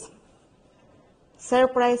 Enron case. Share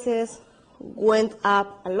prices went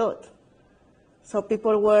up a lot. So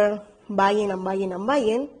people were buying and buying and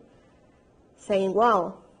buying, saying,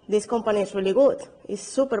 wow, this company is really good. It's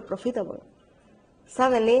super profitable.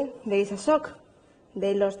 Suddenly, there is a shock.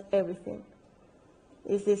 They lost everything.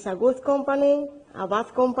 Is this a good company, a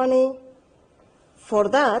bad company? For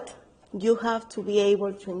that, you have to be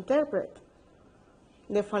able to interpret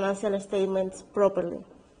the financial statements properly.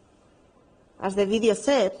 As the video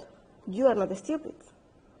said, you are not stupid.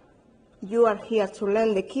 You are here to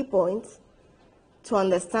learn the key points, to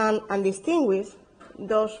understand and distinguish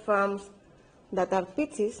those firms that are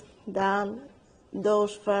peaches than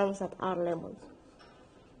those firms that are lemons.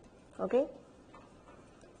 Okay?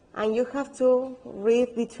 And you have to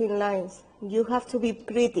read between lines. You have to be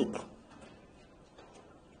critic.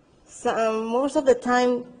 So, most of the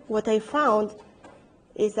time, what I found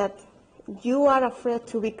is that you are afraid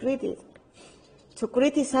to be critic, to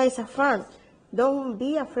criticize a firm. Don't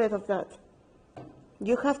be afraid of that.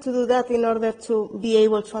 You have to do that in order to be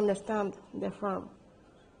able to understand the firm.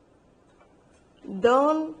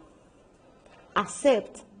 Don't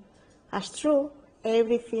accept as true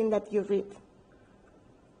everything that you read,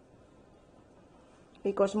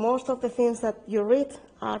 because most of the things that you read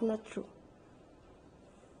are not true.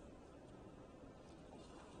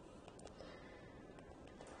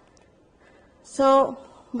 So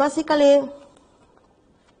basically,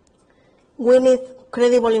 we need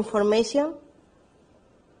credible information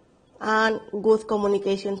and good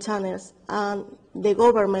communication channels, and the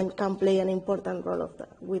government can play an important role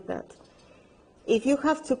with that. If you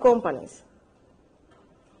have two companies,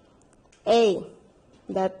 A,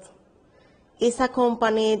 that is a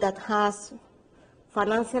company that has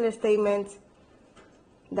financial statements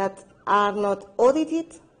that are not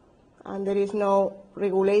audited, and there is no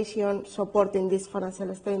regulation supporting these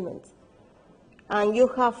financial statements, and you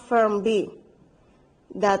have firm B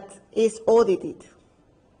that is audited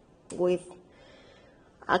with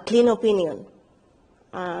a clean opinion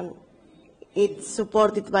and it's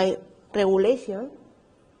supported by regulation,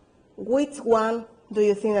 which one do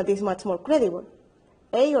you think that is much more credible,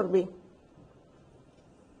 A or B?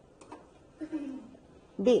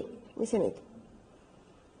 B, isn't it?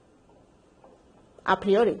 A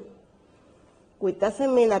priori. Which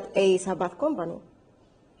doesn't mean that A is a bad company.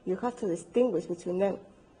 You have to distinguish between them.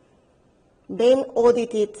 Being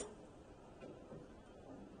audited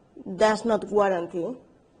does not guarantee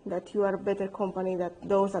that you are a better company than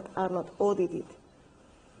those that are not audited.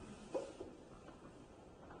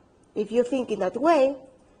 If you think in that way,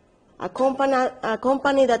 a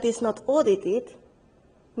company that is not audited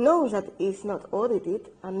knows that it's not audited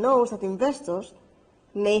and knows that investors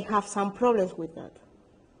may have some problems with that.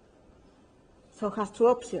 So it has two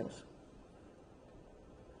options.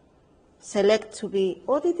 Select to be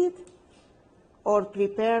audited or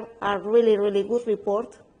prepare a really, really good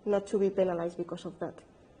report not to be penalized because of that.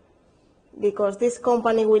 Because this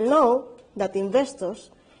company will know that investors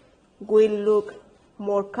will look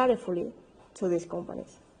more carefully to these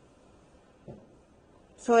companies.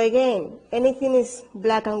 So again, anything is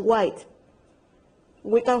black and white.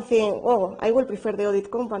 We can think, oh, I will prefer the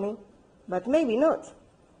audit company, but maybe not,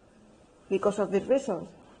 because of these reasons.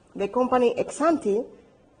 The company ex ante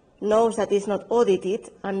knows that it's not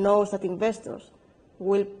audited and knows that investors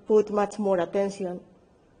will put much more attention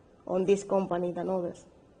on this company than others.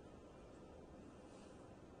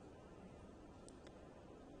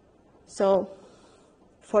 So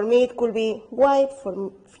for me it could be white,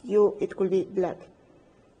 for you it could be black.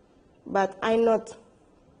 But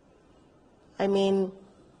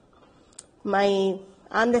my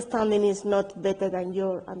understanding is not better than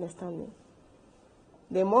your understanding.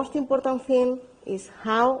 The most important thing is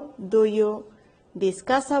how do you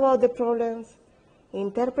discuss about the problems,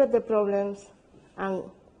 interpret the problems, and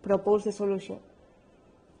propose the solution.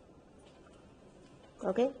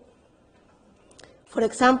 Okay? For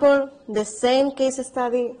example, the same case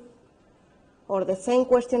study or the same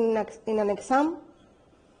question in an exam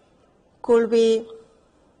could be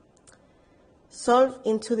solved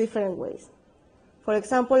in two different ways. For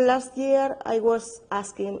example, last year I was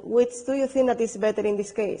asking, which do you think that is better in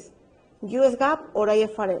this case, US GAAP or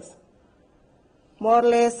IFRS? More or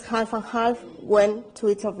less half and half went to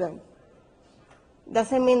each of them.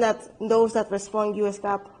 Doesn't mean that those that respond US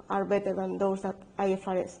GAAP are better than those that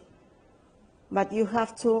IFRS. But you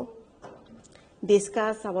have to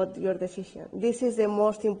discuss about your decision. This is the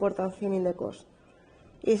most important thing in the course.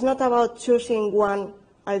 It's not about choosing one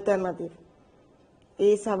alternative.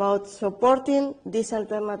 It's about supporting this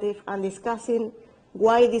alternative and discussing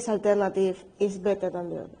why this alternative is better than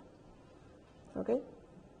the other. Okay?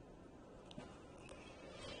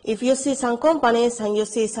 If you see some companies and you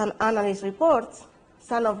see some analyst reports,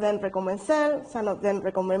 some of them recommend sell, some of them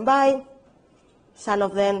recommend buy, some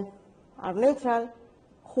of them are neutral.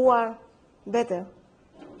 Who are better?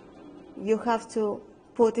 You have to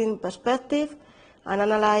put in perspective and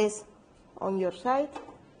analyze on your side,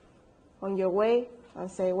 on your way, and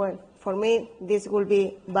say, well, for me, this will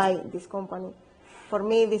be buy this company. For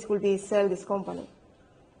me, this will be sell this company.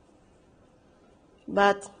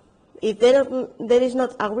 But if there is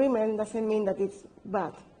not agreement, doesn't mean that it's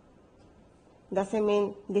bad. Doesn't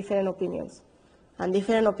mean different opinions. And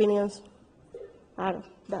different opinions are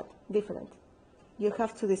that, different. You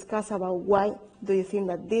have to discuss about why do you think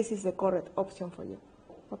that this is the correct option for you.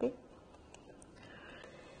 Okay?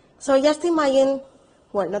 So just imagine,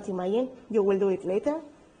 well, not imagine, you will do it later.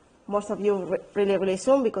 Most of you really, really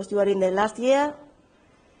soon, because you are in the last year.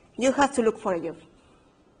 You have to look for a job.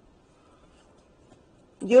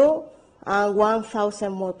 You and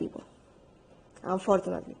 1,000 more people,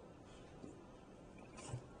 unfortunately.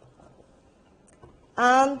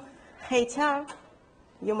 And HR,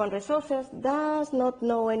 human resources, does not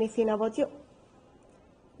know anything about you.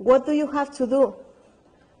 What do you have to do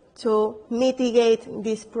to mitigate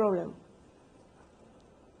this problem?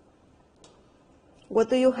 What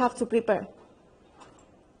do you have to prepare?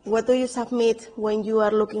 What do you submit when you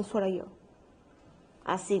are looking for a job?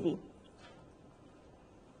 A CV.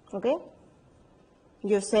 Okay?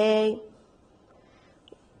 You say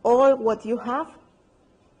all what you have,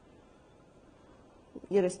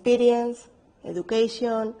 your experience,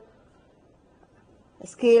 education,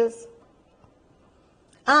 skills,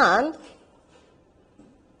 and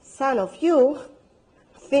some of you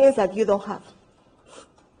things that you don't have.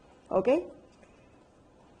 Okay?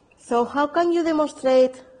 So how can you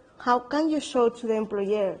demonstrate, how can you show to the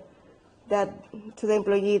employee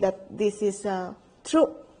that this is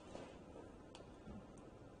true?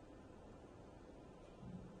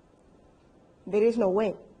 There is no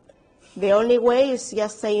way. The only way is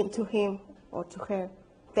just saying to him or to her,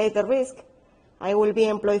 take the risk. I will be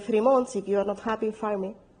employed 3 months. If you are not happy, fire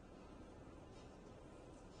me.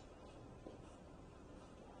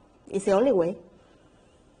 It's the only way.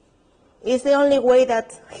 It's the only way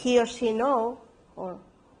that he or she knows or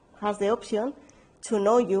has the option to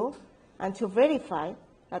know you and to verify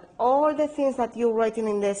that all the things that you're writing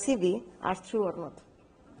in the CV are true or not.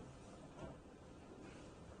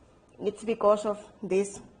 It's because of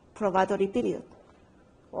this probatory period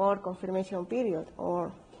or confirmation period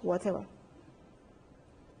or whatever.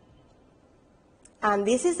 And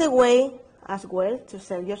this is the way as well to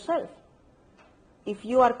sell yourself. If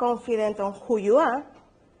you are confident on who you are,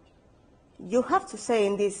 you have to say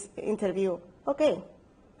in this interview, okay,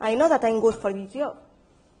 I know that I'm good for this job.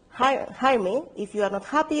 Hire me. If you are not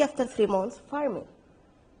happy after 3 months, fire me.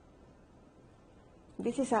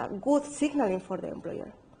 This is a good signaling for the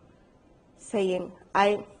employer, saying,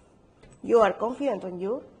 you are confident on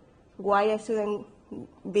you, why I shouldn't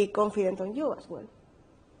be confident on you as well?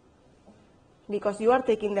 Because you are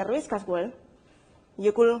taking the risk as well.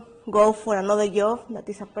 You could go for another job that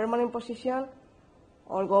is a permanent position,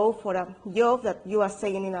 or go for a job that you are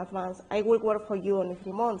saying in advance, I will work for you only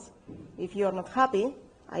 3 months. If you are not happy,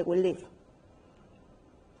 I will leave.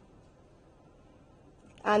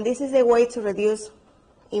 And this is the way to reduce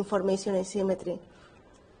information asymmetry.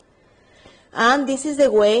 And this is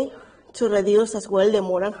the way to reduce as well the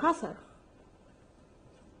moral hazard.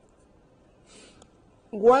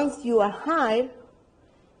 Once you are hired,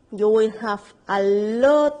 you will have a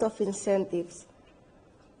lot of incentives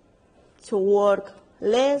to work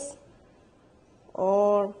less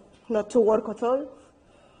or not to work at all.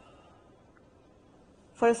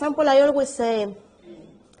 For example, I always say,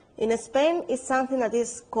 in Spain, it's something that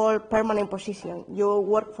is called permanent position. You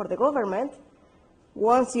work for the government.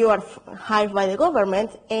 Once you are hired by the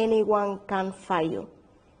government, anyone can fire you.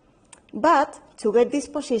 But to get this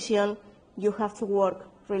position, you have to work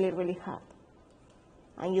really, really hard.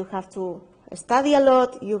 And you have to study a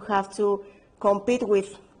lot. You have to compete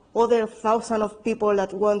with other thousands of people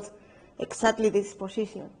that want exactly this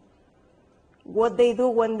position. What they do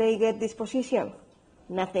when they get this position?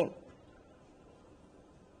 Nothing.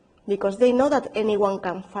 Because they know that anyone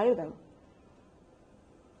can fire them.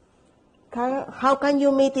 How can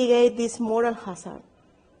you mitigate this moral hazard?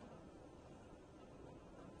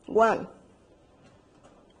 1,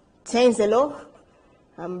 change the law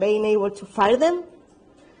and being able to fire them.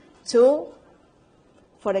 2,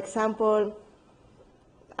 for example,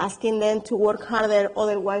 asking them to work harder,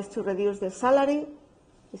 otherwise to reduce their salary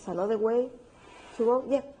is another way to go.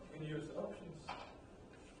 Yeah. You can use options.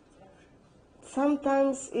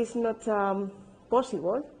 Sometimes it's not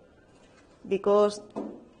possible because,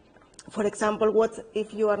 for example, what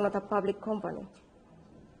if you are not a public company?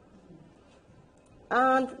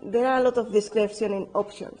 And there are a lot of description in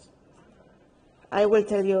options. I will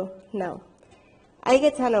tell you now. I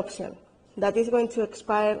get an option that is going to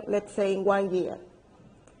expire, let's say, in 1 year.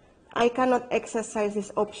 I cannot exercise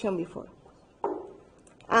this option before.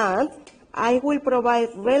 And I will provide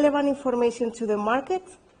relevant information to the market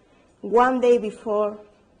 1 day before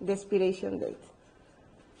the expiration date.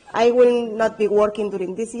 I will not be working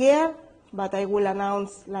during this year, but I will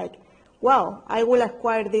announce like, wow, I will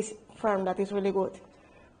acquire this firm that is really good.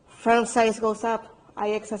 Firm size goes up,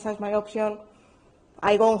 I exercise my option,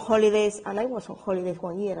 I go on holidays, and I was on holidays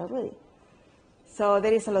 1 year already. So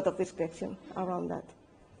there is a lot of description around that.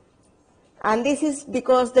 And this is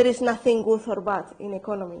because there is nothing good or bad in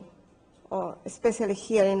economy, or especially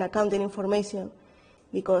here in accounting information,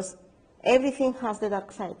 because everything has the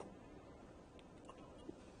dark side.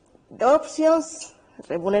 the options,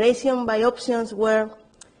 remuneration by options, were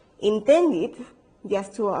intended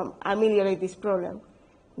just to ameliorate this problem.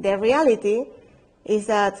 The reality is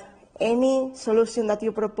that any solution that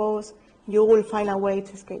you propose, you will find a way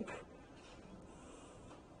to escape.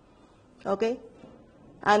 Okay?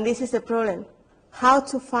 And this is the problem. How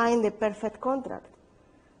to find the perfect contract?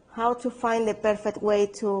 How to find the perfect way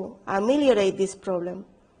to ameliorate this problem?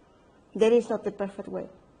 There is not the perfect way.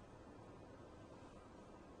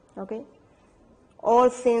 Okay? All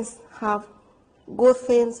things have good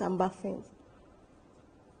things and bad things.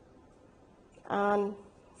 And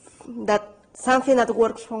that something that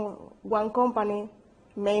works for one company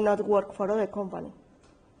may not work for other company.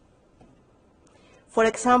 For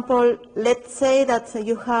example, let's say that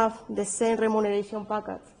you have the same remuneration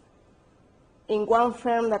package in one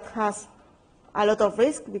firm that has a lot of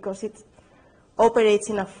risk because it operates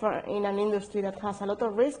in an industry that has a lot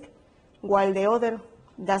of risk, while the other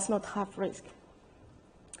does not have risk.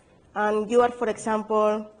 And you are, for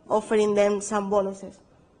example, offering them some bonuses.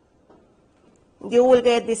 You will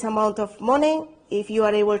get this amount of money if you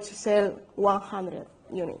are able to sell 100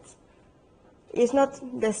 units. It's not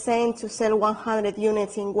the same to sell 100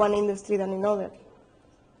 units in one industry than in another.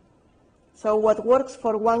 So what works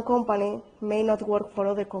for one company may not work for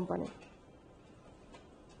other company.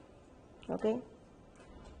 Okay?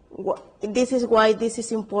 This is why this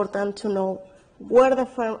is important to know where the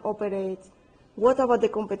firm operates, what about the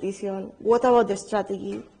competition, what about the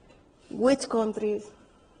strategy, which countries,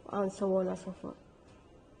 and so on and so forth.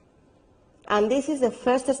 And this is the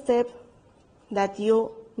first step that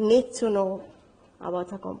you need to know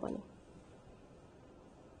about a company.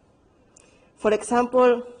 For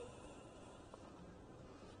example,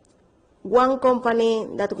 one company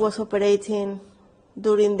that was operating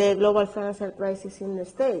during the global financial crisis in the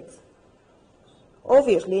States,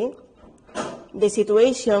 obviously, the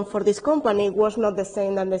situation for this company was not the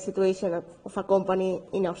same than the situation of a company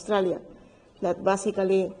in Australia, that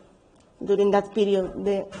basically during that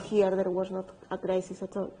period here there was not a crisis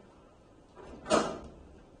at all.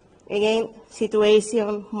 Again,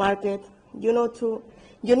 situation, market, you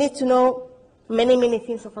need to know many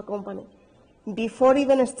things of a company before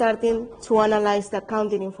even starting to analyze the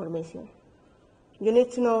accounting information. You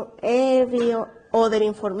need to know every other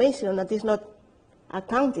information that is not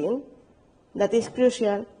accounting, that is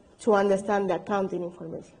crucial to understand the accounting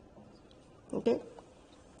information. Okay?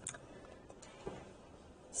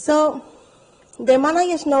 So, the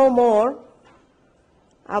managers know more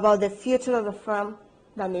about the future of the firm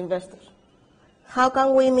than the investors. How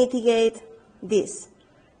can we mitigate this?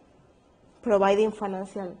 Providing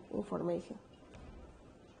financial information.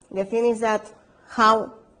 The thing is that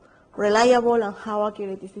how reliable and how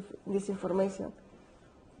accurate is this information.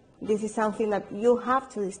 This is something that you have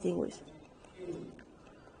to distinguish.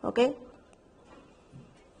 Okay?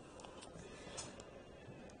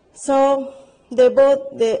 So,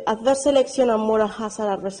 both the adverse selection and moral hazard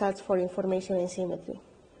are results for information asymmetry.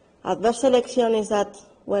 Adverse selection is that,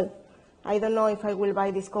 well, I don't know if I will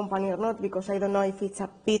buy this company or not because I don't know if it's a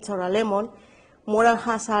peach or a lemon. Moral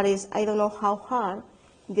hazard is I don't know how hard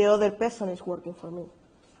the other person is working for me.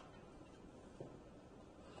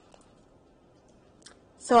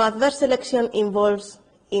 So adverse selection involves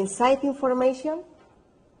inside information.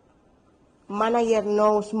 Manager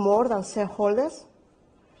knows more than shareholders.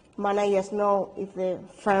 Managers know if the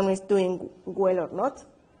firm is doing well or not.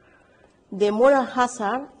 The moral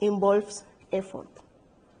hazard involves effort.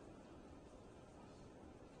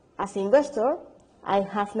 As an investor, I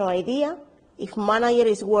have no idea if manager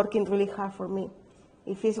is working really hard for me.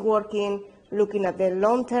 If he's working looking at the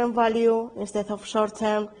long-term value instead of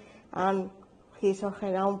short-term and his or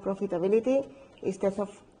her own profitability instead of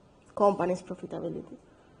company's profitability.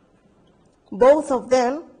 Both of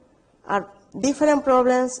them are different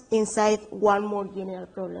problems inside one more general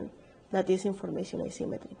problem, that is information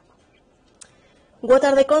asymmetry. What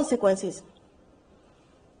are the consequences?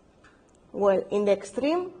 Well, in the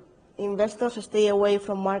extreme, investors stay away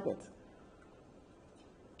from markets.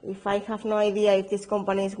 If I have no idea if this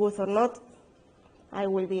company is good or not, I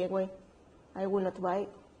will be away. I will not buy it.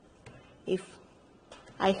 If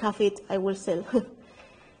I have it, I will sell.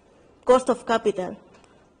 Cost of capital.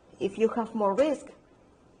 If you have more risk,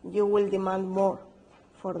 you will demand more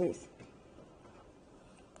for this.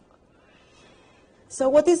 So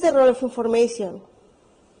what is the role of information?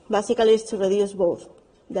 Basically, it's to reduce both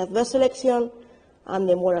the adverse selection and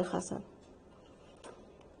the moral hazard.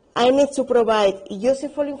 I need to provide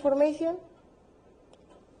useful information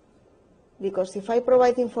because if I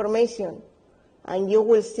provide information, and you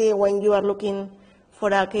will see when you are looking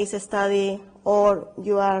for a case study or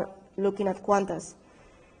you are looking at quantas,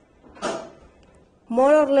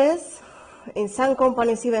 More or less, in some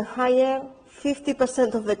companies even higher,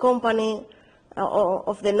 50% of the company,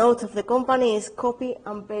 of the notes of the company is copy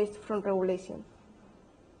and paste from regulation.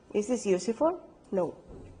 Is this useful? No.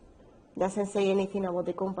 Doesn't say anything about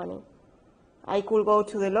the company. I could go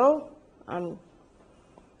to the law and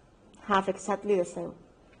have exactly the same.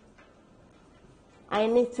 I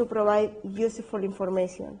need to provide useful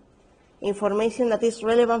information. Information that is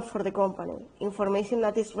relevant for the company. Information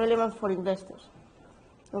that is relevant for investors.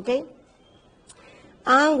 Okay?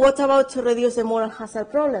 And what about to reduce the moral hazard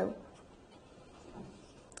problem?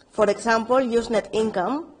 For example, use net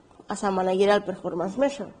income as a managerial performance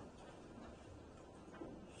measure.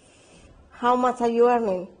 How much are you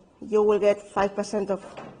earning? You will get 5% of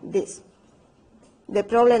this. The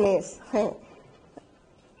problem is,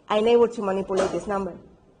 I'm able to manipulate this number.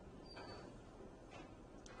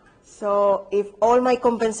 So if all my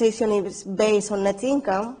compensation is based on net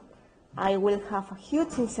income, I will have a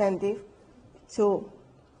huge incentive to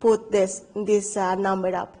put this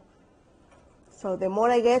number up. So the more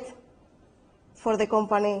I get for the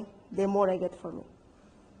company, the more I get for me.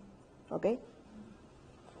 Okay?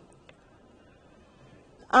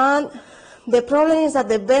 And the problem is that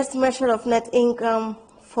the best measure of net income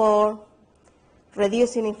for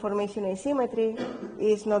reducing information asymmetry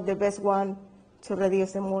is not the best one to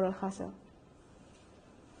reduce the moral hazard.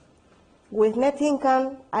 With net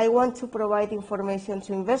income, I want to provide information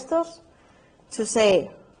to investors to say,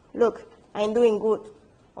 look, I'm doing good,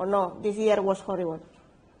 or no, this year was horrible.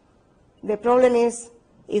 The problem is,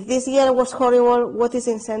 if this year was horrible, what is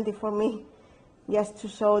the incentive for me just to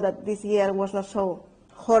show that this year was not so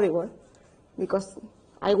horrible, because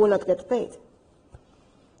I will not get paid.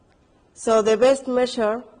 So the best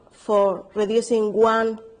measure for reducing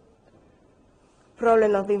one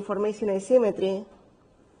problem of the information asymmetry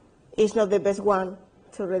is not the best one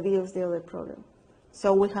to reduce the other problem.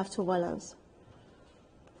 So we have to balance.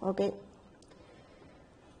 Okay?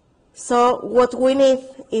 So what we need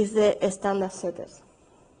is the standard setters.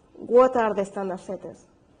 What are the standard setters?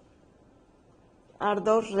 Are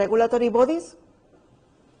those regulatory bodies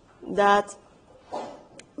that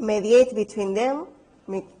mediate between them,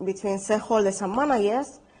 between shareholders and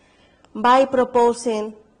managers, by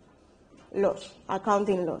proposing laws,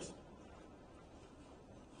 accounting laws.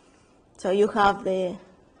 So you have the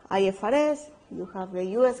IFRS, you have the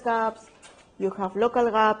US GAAPs, you have local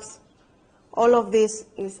GAAPs. All of this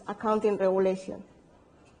is accounting regulation.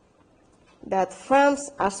 That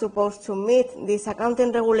firms are supposed to meet this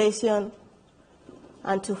accounting regulation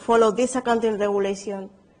and to follow this accounting regulation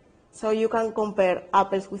so you can compare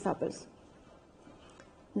apples with apples.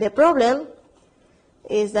 The problem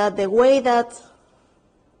is that the way that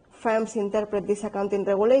firms interpret this accounting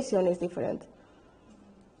regulation is different.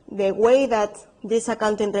 The way that this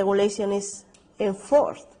accounting regulation is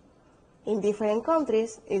enforced in different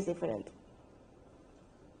countries is different.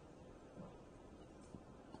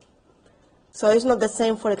 So it's not the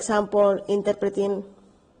same, for example, interpreting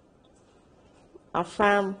a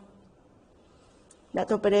firm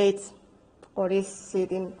that operates or is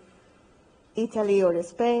sitting in Italy or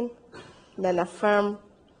Spain than a firm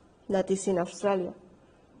that is in Australia.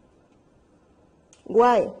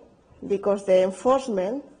 Why? Because the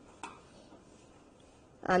enforcement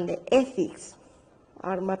and the ethics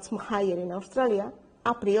are much higher in Australia,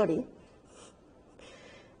 a priori,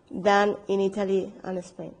 than in Italy and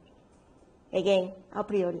Spain. Again, a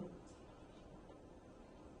priori.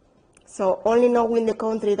 So only knowing the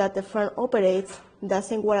country that the firm operates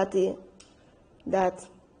doesn't guarantee that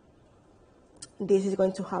this is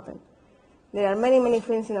going to happen. There are many, many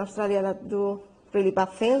things in Australia that do really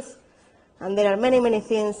bad things, and there are many, many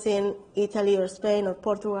things in Italy or Spain or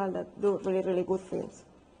Portugal that do really, really good things.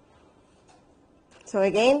 So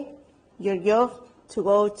again, your job to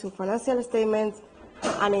go to financial statements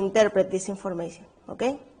and interpret this information,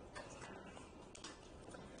 okay?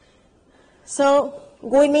 So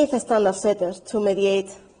we need standard setters to mediate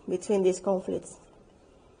between these conflicts.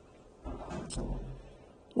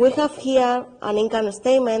 We have here an income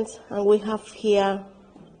statement, and we have here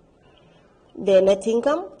the net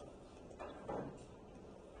income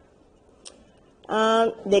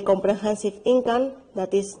and the comprehensive income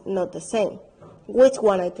that is not the same. Which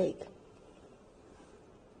one I take?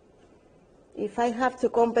 If I have to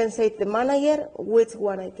compensate the manager, which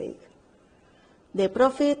one I take? The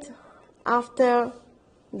profit after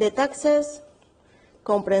the taxes,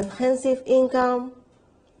 comprehensive income,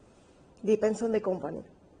 depends on the company.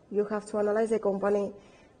 You have to analyze the company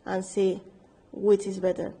and see which is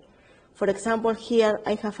better. For example, here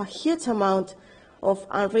I have a huge amount of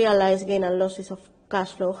unrealized gain and losses of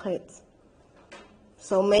cash flow hedge.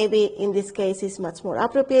 So maybe in this case it's much more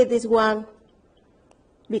appropriate, this one,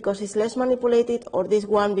 because it's less manipulated, or this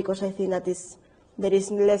one because I think that there is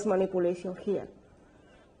less manipulation here.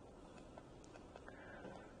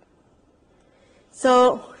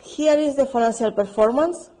 So here is the financial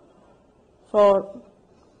performance for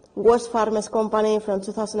West Farmers Company from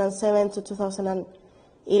 2007 to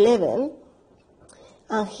 2011.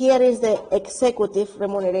 And here is the executive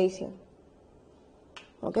remuneration,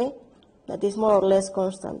 okay? That is more or less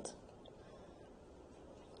constant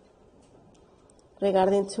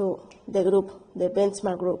regarding to the group, the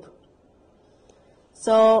benchmark group.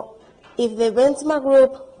 So if the benchmark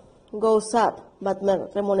group goes up, but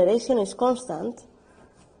remuneration is constant,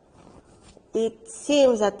 it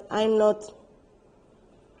seems that I'm not,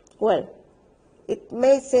 well, it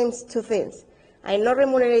may seem two things. I'm not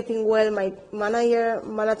remunerating well my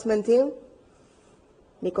management team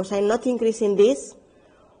because I'm not increasing this,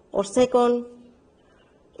 or second,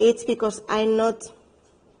 it's because I'm not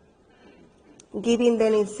giving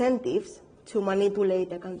them incentives to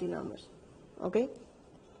manipulate accounting numbers, okay?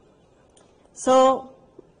 So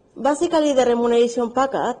basically the remuneration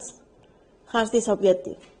package has this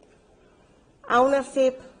objective.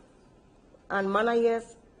 Ownership and managers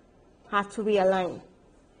have to be aligned.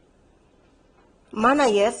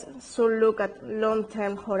 Managers should look at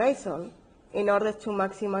long-term horizon in order to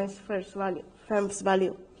maximize firm's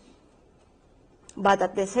value. But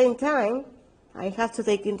at the same time, I have to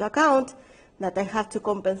take into account that I have to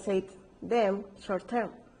compensate them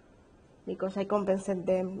short-term, because I compensate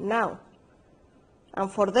them now.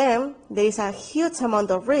 And for them, there is a huge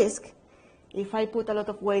amount of risk if I put a lot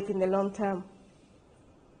of weight in the long term,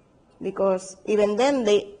 because even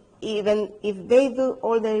if they do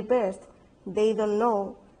all their best, they don't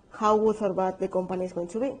know how good or bad the company is going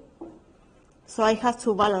to be. So I have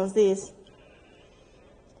to balance this.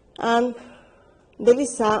 And there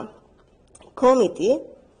is a committee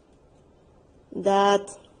that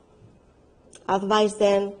advises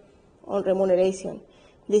them on remuneration.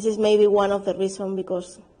 This is maybe one of the reasons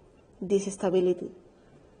because this stability.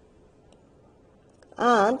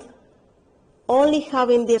 And only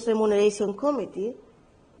having this remuneration committee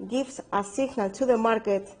gives a signal to the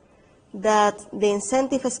market that the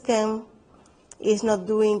incentive scheme is not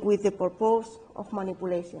doing with the purpose of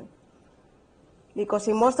manipulation. Because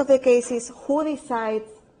in most of the cases, who decides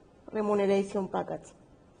remuneration package?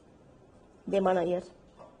 The manager.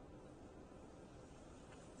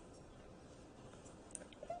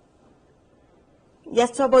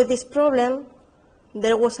 Just to avoid this problem,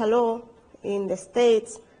 there was a law in the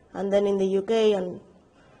States and then in the UK and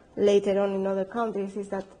later on in other countries, is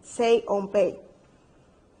that say on pay.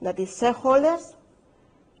 That is, shareholders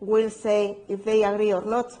will say if they agree or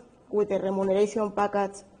not with the remuneration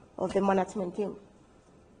package of the management team.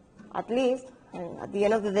 At least, at the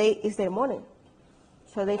end of the day, it's their money.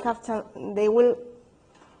 So they will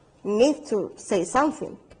need to say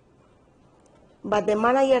something. But the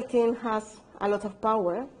manager team has a lot of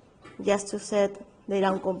power just to set their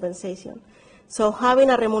own compensation. So having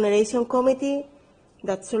a remuneration committee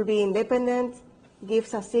that should be independent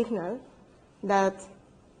gives a signal that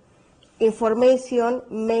information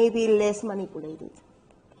may be less manipulated.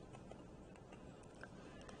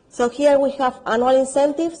 So here we have annual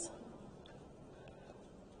incentives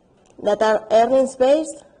that are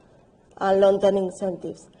earnings-based and long-term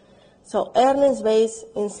incentives. So earnings-based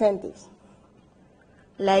incentives,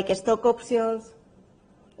 like stock options,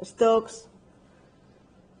 stocks.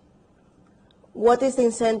 What is the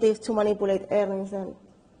incentive to manipulate earnings then?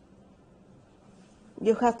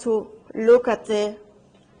 You have to look at the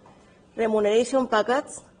remuneration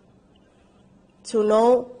package to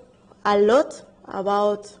know a lot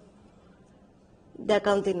about the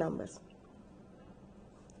accounting numbers.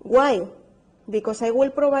 Why? Because I will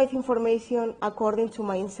provide information according to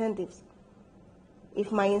my incentives.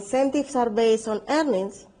 If my incentives are based on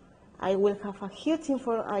earnings, I will have a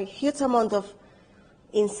huge amount of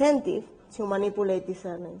incentive to manipulate these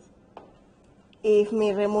earnings. If my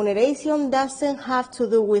remuneration doesn't have to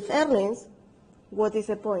do with earnings, what is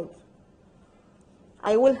the point?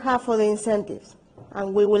 I will have other incentives,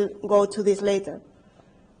 and we will go to this later.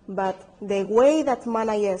 But the way that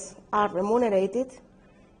managers are remunerated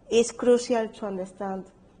is crucial to understand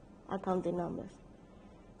accounting numbers.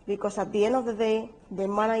 Because at the end of the day, the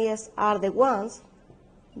managers are the ones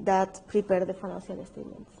that prepare the financial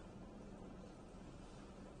statements.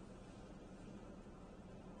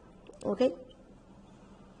 Okay?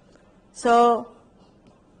 So,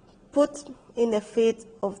 put in the feet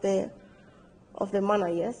of the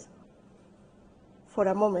managers for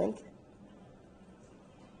a moment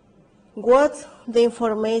what the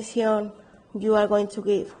information you are going to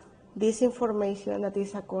give this information that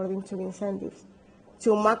is according to the incentives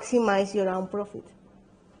to maximize your own profit.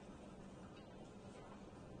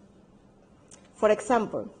 For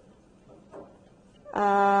example,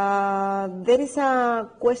 there is a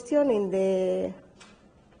question in the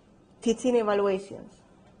teaching evaluations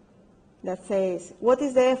that says, what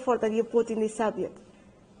is the effort that you put in this subject?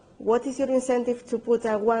 What is your incentive to put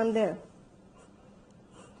a 1 there?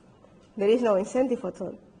 There is no incentive at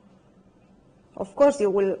all. Of course, you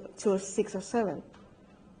will choose 6 or 7.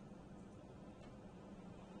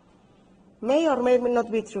 May or may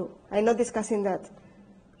not be true. I'm not discussing that.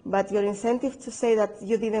 But your incentive to say that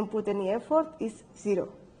you didn't put any effort is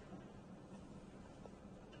 0.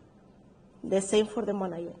 The same for the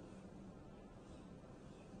manager.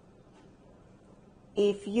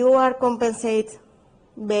 If you are compensated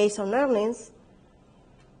based on earnings,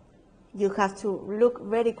 you have to look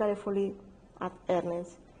very carefully at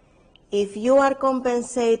earnings. If you are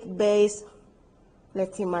compensated based,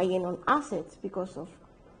 let's imagine, on assets because of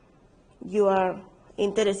you are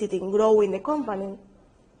interested in growing the company,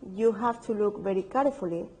 you have to look very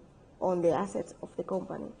carefully on the assets of the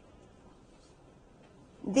company.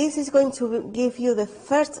 This is going to give you the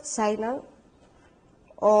first signal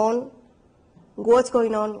on what's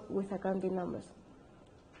going on with accounting numbers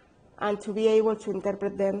and to be able to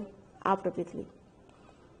interpret them appropriately.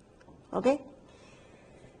 Okay?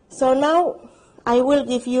 So now I will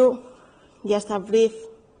give you just a brief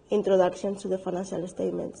introduction to the financial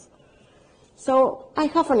statements. So I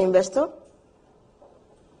have an investor.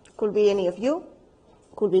 Could be any of you,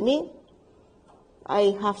 could be me.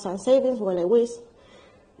 I have some savings when I wish,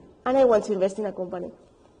 and I want to invest in a company.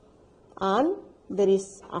 And there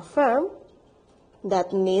is a firm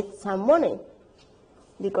that needs some money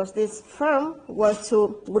because this firm wants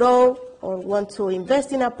to grow or wants to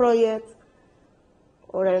invest in a project,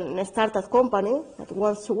 or a startup company that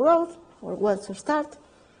wants to grow or wants to start.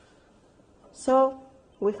 So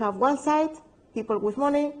we have one side, people with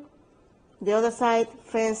money, the other side,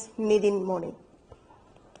 friends needing money.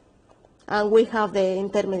 And we have the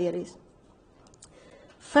intermediaries.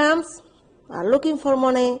 Firms are looking for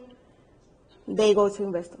money, they go to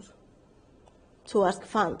investors to ask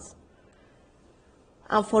funds.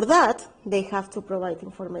 And for that, they have to provide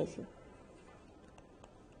information.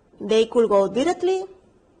 They could go directly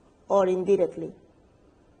or indirectly.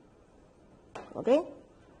 Okay?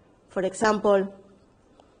 For example,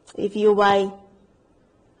 if you buy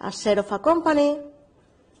a share of a company,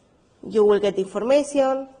 you will get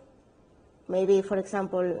information. Maybe, for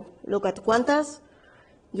example, look at Qantas.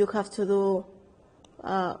 You have to do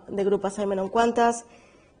the group assignment on Qantas.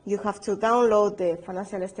 You have to download the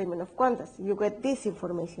financial statement of Qantas. You get this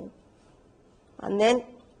information. And then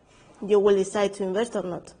you will decide to invest or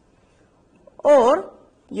not. Or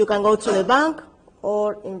you can go to the bank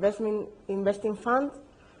or investing fund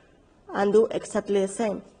and do exactly the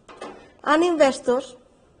same. And investors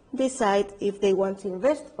decide if they want to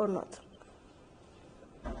invest or not.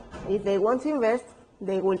 If they want to invest,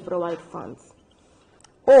 they will provide funds.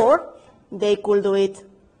 Or they could do it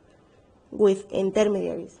with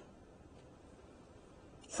intermediaries.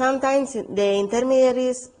 Sometimes the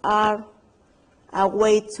intermediaries are a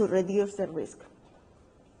way to reduce the risk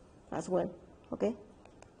as well. Okay?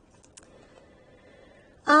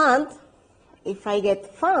 And if I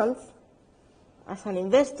get funds as an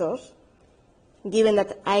investor, given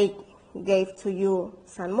that I gave to you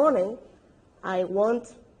some money, I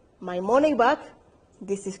want my money back,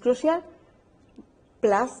 this is crucial,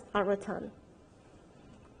 plus a return.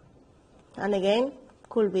 And again,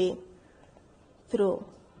 could be through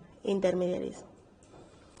intermediaries.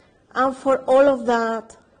 And for all of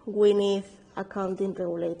that, we need accounting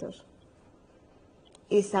regulators.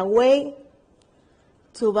 It's a way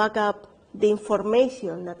to back up the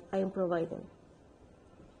information that I am providing.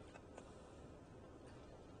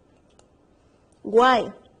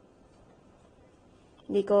 Why?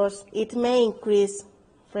 Because it may increase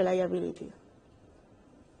reliability.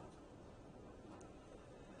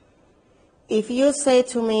 If you say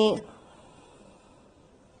to me,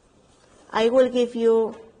 I will give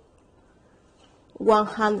you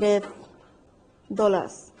 $100,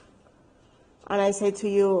 and I say to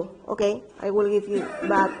you, okay, I will give you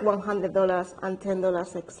back $100 and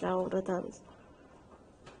 $10 extra on returns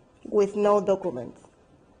with no documents.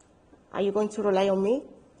 Are you going to rely on me?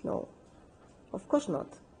 No, of course not.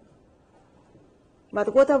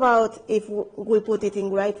 But what about if we put it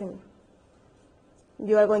in writing?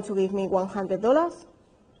 You are going to give me $100,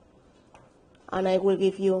 and I will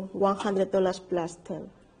give you $100 plus 10.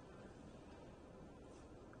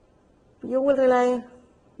 You will rely,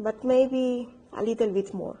 but maybe a little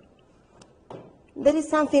bit more. there is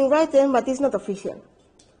something written, but it's not official.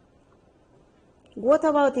 What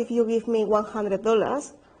about if you give me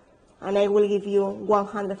 $100 and I will give you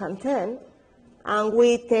 110, and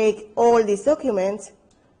we take all these documents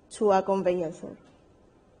to a conveyancer?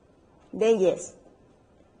 Then yes,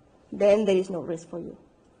 then there is no risk for you.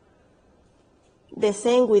 The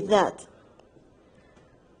same with that.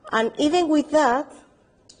 And even with that,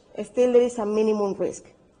 still there is a minimum risk.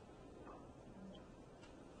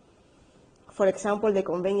 For example, the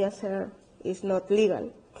conveyancer is not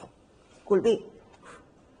legal. Could be.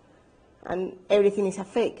 And everything is a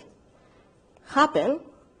fake. It happens.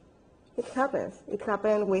 It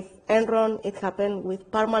happened with Enron, it happened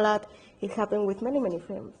with Parmalat, it happened with many, many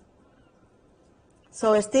firms.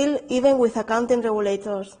 So still, even with accounting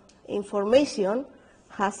regulators, information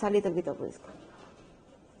has a little bit of risk.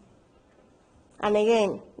 And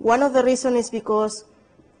again, one of the reasons is because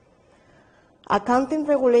accounting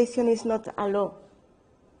regulation is not a law.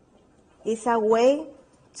 It's a way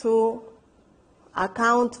to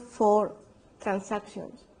account for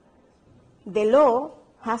transactions. The law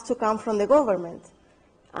has to come from the government,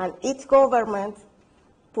 and each government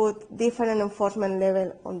put different enforcement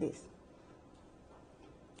level on this.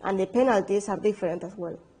 And the penalties are different as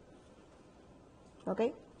well.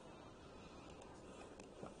 Okay?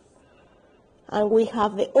 And we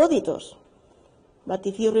have the auditors. But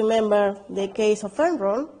if you remember the case of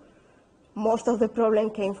Enron, most of the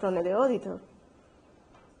problem came from the auditor.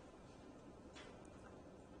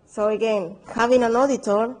 So again, having an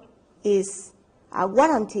auditor is a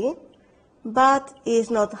guarantee, but is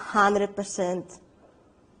not 100%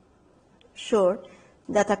 sure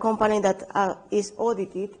that a company that is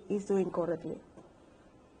audited is doing correctly.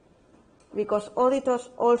 Because auditors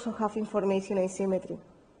also have information asymmetry.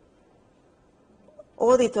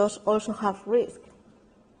 Auditors also have risk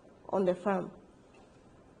on the firm.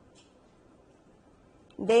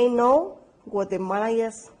 They know what the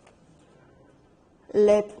managers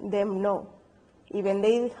let them know. Even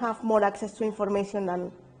they have more access to information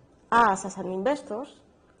than us as an investors,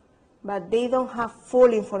 but they don't have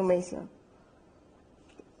full information.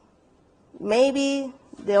 Maybe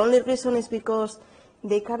the only reason is because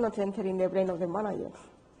they cannot enter in the brain of the manager.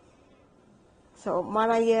 So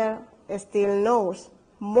manager still knows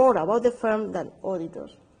more about the firm than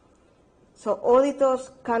auditors. So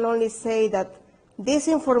auditors can only say that this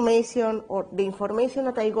information or the information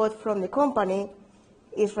that I got from the company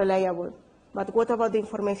is reliable. But what about the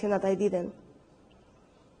information that I didn't?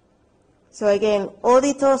 So again,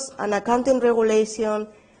 auditors and accounting regulation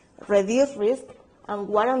reduce risk and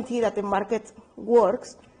guarantee that the market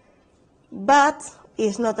works, but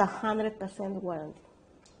it's not 100% guarantee.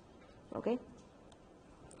 Okay?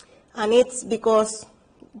 And it's because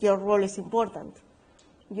your role is important.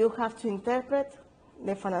 You have to interpret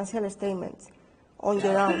the financial statements on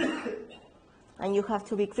your own. And you have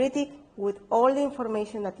to be critical with all the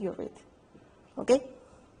information that you read. Okay?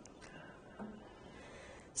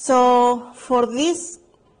 So for this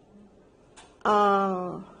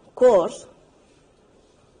course,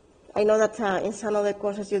 I know that in some other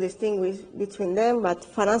courses you distinguish between them, but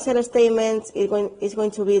financial statements is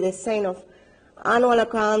going to be the same of annual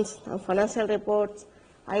accounts and financial reports.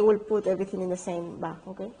 I will put everything in the same bag,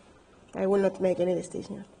 okay? I will not make any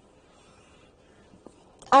distinction.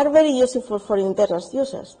 Are very useful for internal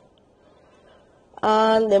users.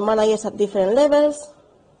 And the managers at different levels,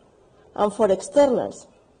 and for externals.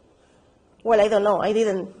 Well, I don't know. I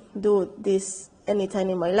didn't do this any time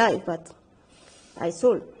in my life, but I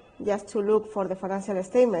should, just to look for the financial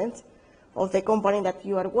statements of the company that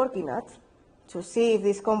you are working at to see if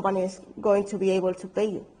this company is going to be able to pay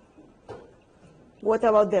you. What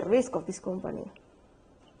about the risk of this company?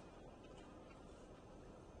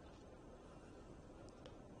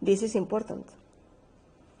 This is important.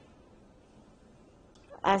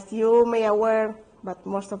 As you may aware, but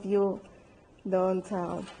most of you don't,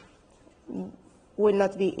 will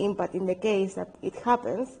not be impact in the case that it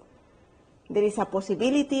happens, there is a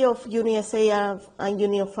possibility of UniSA and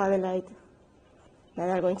UniFadelite that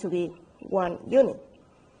are going to be one unit.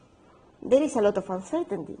 There is a lot of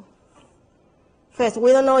uncertainty. First,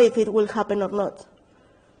 we don't know if it will happen or not.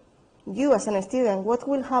 You as a student, what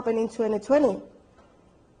will happen in 2020?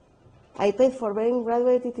 I paid for being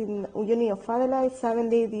graduated in UniFadelite,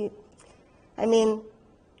 suddenly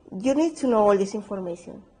you need to know all this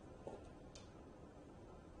information.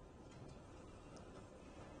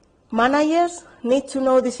 Managers need to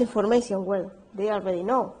know this information. Well, they already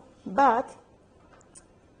know. But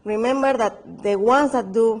remember that the ones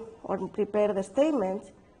that do or prepare the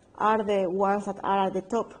statements are the ones that are at the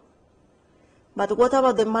top. But what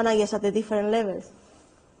about the managers at the different levels?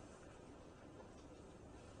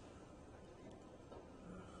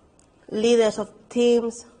 leaders of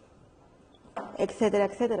teams, etc.,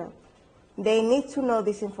 etc. They need to know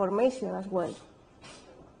this information as well,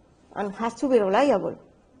 and has to be reliable.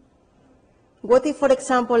 What if, for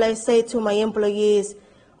example, I say to my employees,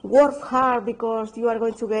 work hard because you are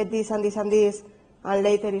going to get this and this and this, and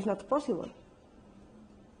later it's not possible?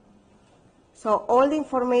 So all the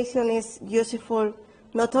information is useful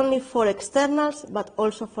not only for externals, but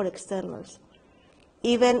also for externals.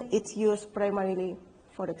 Even it's used primarily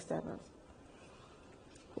for externals.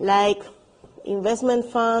 Like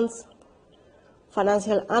investment funds,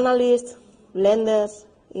 financial analysts, lenders,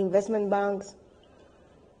 investment banks.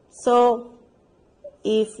 So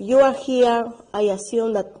if you are here, I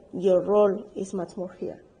assume that your role is much more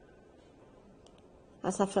here.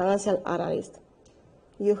 As a financial analyst,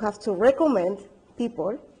 you have to recommend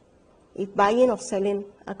people if buying or selling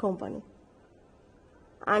a company.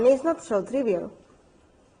 And it's not so trivial.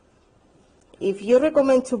 If you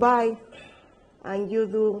recommend to buy and you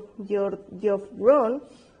do your job wrong,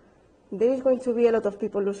 there is going to be a lot of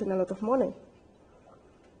people losing a lot of money.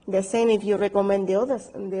 The same if you recommend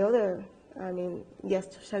just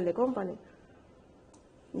to sell the company.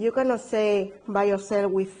 You cannot say buy or sell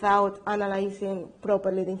without analyzing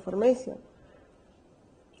properly the information.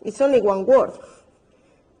 It's only one word,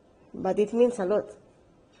 but it means a lot.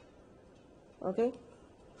 Okay?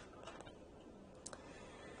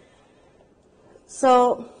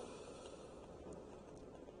 So,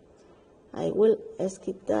 I will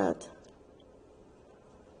skip that.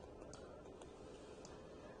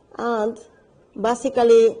 And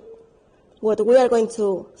basically, what we are going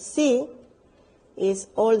to see is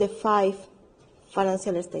all the 5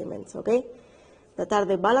 financial statements, okay? That are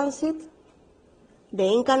the balance sheet, the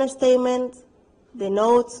income statement, the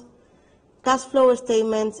notes, cash flow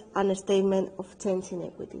statements, and a statement of change in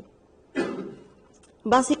equity.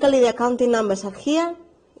 Basically, the accounting numbers are here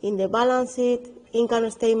in the balance sheet, income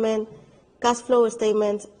statement, cash flow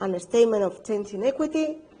statements, and a statement of change in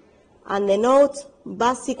equity. And the notes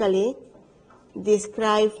basically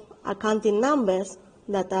describe accounting numbers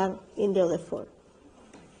that are in the other 4.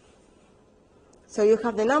 So you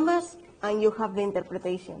have the numbers and you have the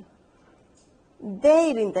interpretation.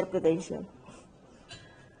 Their interpretation.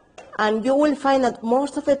 And you will find that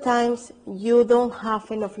most of the times you don't have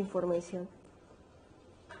enough information.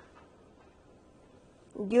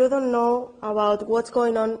 You don't know about what's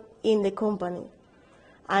going on in the company,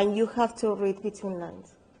 and you have to read between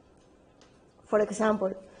lines. For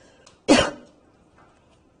example,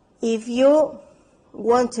 if you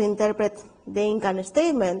want to interpret the income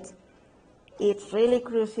statement, it's really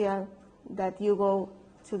crucial that you go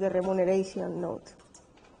to the remuneration note.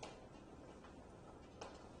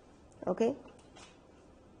 Okay?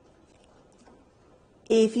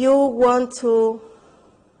 If you want to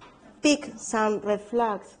pick some red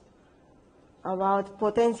flags about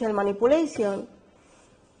potential manipulation,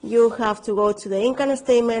 you have to go to the income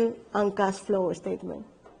statement and cash flow statement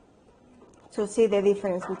to see the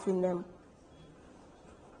difference between them.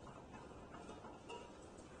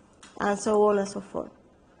 And so on and so forth.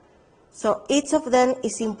 So each of them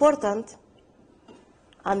is important,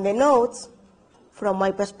 and the notes, from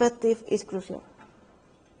my perspective, is crucial.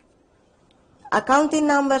 Accounting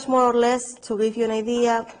numbers, more or less, to give you an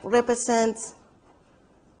idea, represents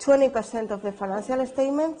 20% of the financial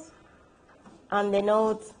statements, and the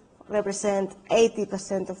notes represent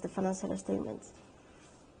 80% of the financial statements.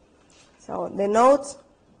 So the notes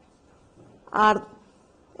are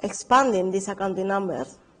expanding these accounting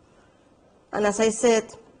numbers, and as I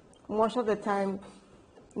said, most of the time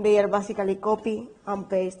they are basically copy and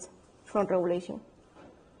paste from regulation.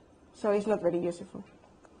 So it's not very useful.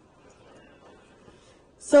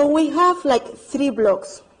 So we have like 3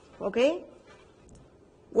 blocks, okay?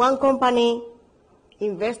 One company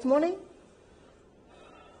invests money.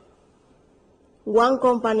 One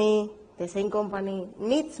company, the same company,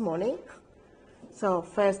 needs money. So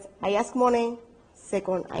first, I ask money.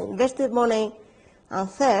 Second, I invested money. And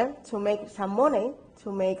third, to make some money,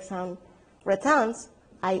 to make some returns,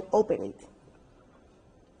 I open it.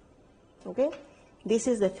 Okay? This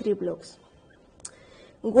is the 3 blocks.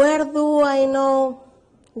 Where do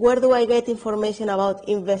I get information about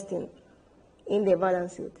investing? In the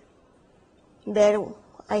balance sheet. There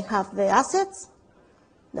I have the assets,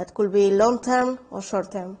 that could be long-term or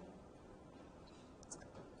short-term.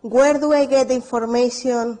 Where do I get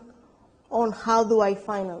information on how do I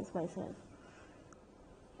finance myself?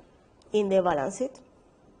 In the balance sheet.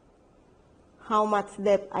 How much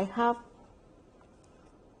debt I have,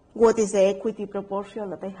 what is the equity proportion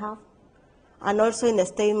that I have, and also in the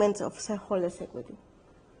statements of shareholders' equity.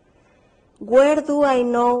 Where do I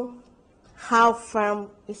know how firm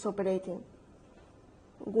is operating,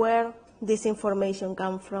 where this information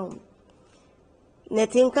comes from,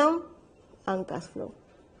 net income and cash flow.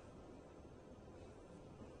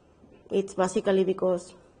 It's basically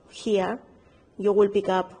because here you will pick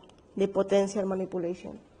up the potential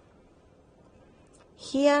manipulation.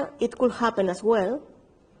 Here it could happen as well,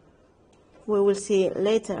 we will see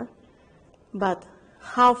later, but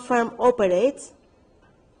how firm operates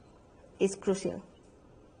is crucial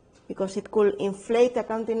because it could inflate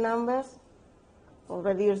accounting numbers or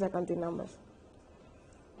reduce the accounting numbers.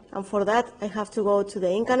 And for that, I have to go to the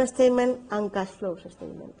income statement and cash flow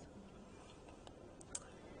statement.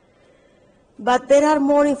 But there are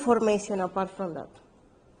more information apart from that.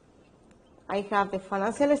 I have the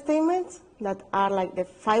financial statements that are like the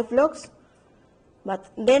 5 blocks, but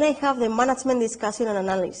then I have the management discussion and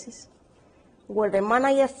analysis, where the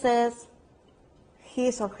manager says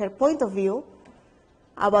his or her point of view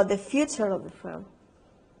about the future of the firm.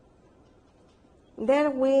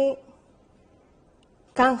 There we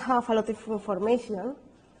can have a lot of information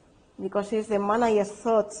because it's the manager's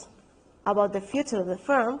thoughts about the future of the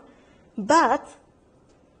firm, but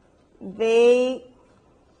they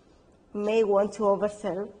may want to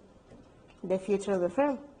oversell the future of the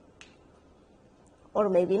firm, or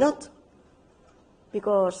maybe not.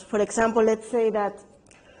 Because, for example, let's say that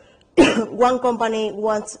one company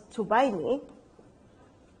wants to buy me,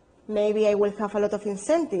 maybe I will have a lot of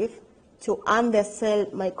incentive to undersell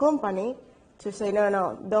my company to say, no,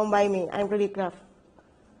 no, don't buy me, I'm really crap.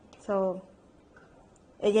 So,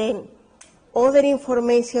 again, other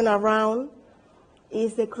information around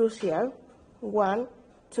is the crucial one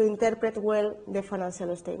to interpret well the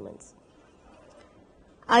financial statements.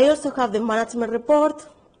 I also have the management report,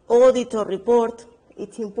 auditor report.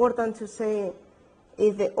 It's important to say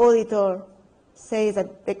if the auditor says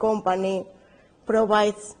that the company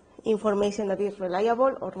provides information that is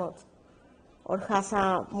reliable or not, or has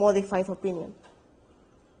a modified opinion,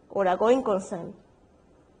 or a going concern.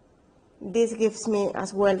 This gives me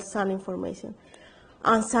as well some information,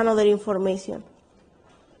 and some other information.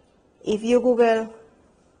 If you Google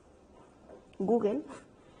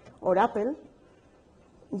or Apple,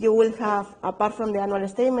 you will have, apart from the annual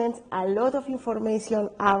statements, a lot of information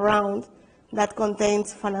around that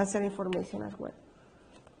contains financial information as well.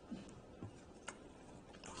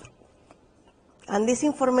 And this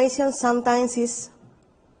information sometimes is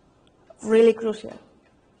really crucial.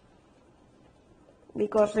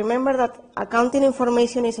 Because remember that accounting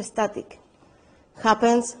information is static.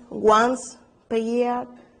 Happens once per year,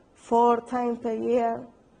 4 times per year,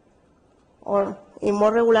 or in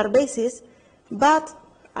more regular basis, but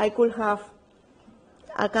I could have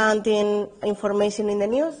accounting information in the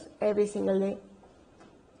news every single day.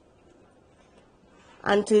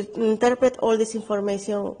 And to interpret all this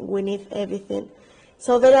information, we need everything.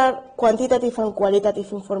 So there are quantitative and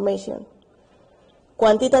qualitative information.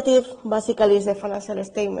 Quantitative basically is the financial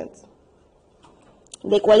statements.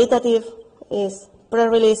 The qualitative is press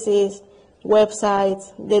releases,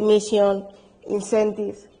 websites, the mission,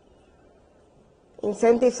 incentives.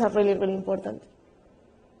 Incentives are really, really important.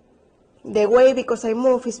 The way because I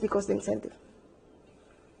move is because the incentive.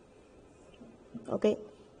 Okay?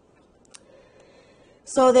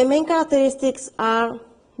 So the main characteristics are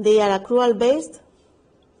they are accrual based.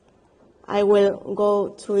 I will go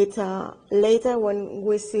to it later when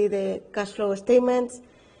we see the cash flow statements.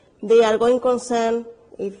 They are going concern.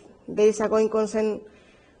 If there is a going concern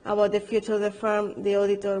about the future of the firm, the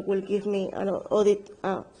auditor will give me an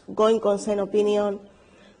going concern opinion.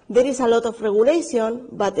 There is a lot of regulation,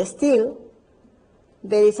 but still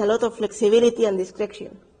there is a lot of flexibility and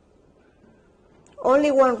discretion.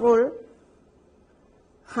 Only one rule,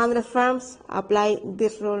 100 firms apply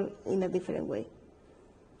this rule in a different way.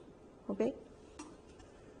 Okay?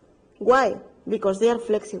 Why? Because they are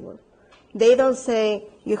flexible. They don't say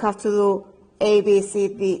you have to do A, B, C,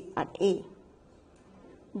 D, and E.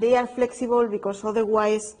 They are flexible because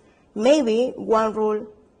otherwise maybe one rule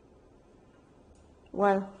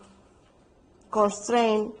will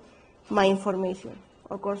constrain my information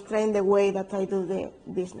or constrain the way that I do the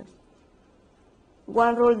business.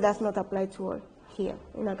 One rule does not apply to all here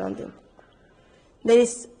in accounting. There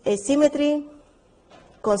is asymmetry,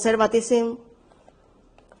 conservatism,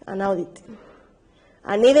 and audit.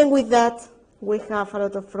 And even with that, we have a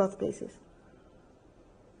lot of fraud cases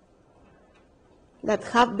that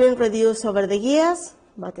have been reduced over the years,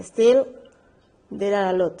 but still there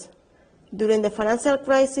are a lot. During the financial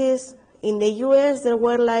crisis in the US, there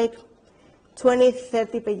were like 20,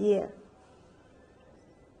 30 per year.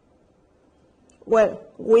 Well,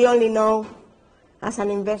 we only know as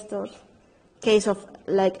an investor case of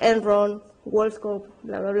like Enron, wall scope,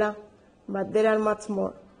 blah, blah, blah. But there are much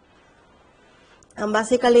more. And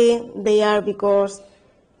basically, they are because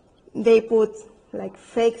they put like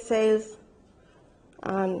fake sales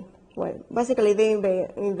and, well, basically they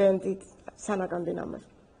invented some accounting numbers.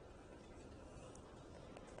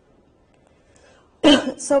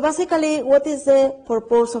 So basically, what is the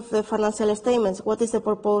purpose of the financial statements? What is the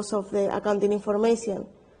purpose of the accounting information?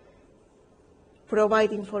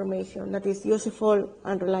 Provide information that is useful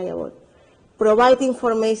and reliable. Provide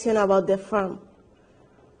information about the firm.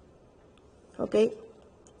 Okay?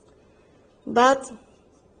 But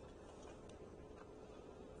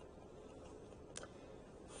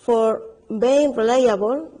for being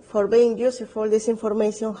reliable, for being useful, this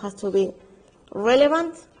information has to be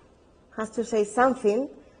relevant, has to say something.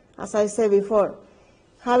 As I said before,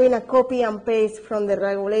 having a copy and paste from the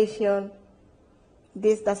regulation,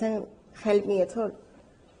 this doesn't help me at all.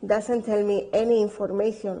 Doesn't tell me any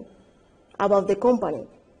information about the company,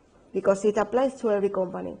 because it applies to every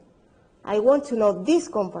company. I want to know this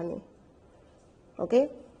company. Okay?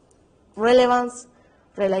 Relevance,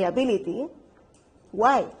 reliability.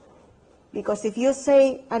 Why? Because if you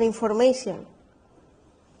say an information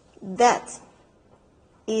that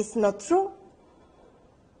is not true,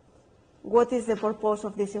 what is the purpose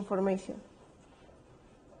of this information?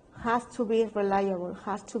 Has to be reliable,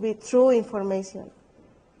 has to be true information.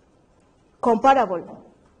 Comparable.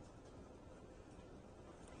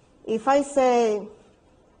 If I say,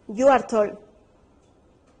 you are tall,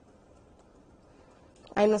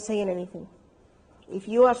 I'm not saying anything.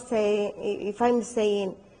 If I'm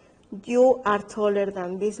saying, you are taller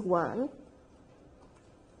than this one,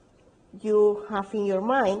 you have in your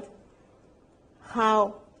mind,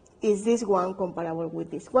 how is this one comparable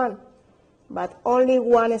with this one? But only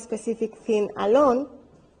one specific thing alone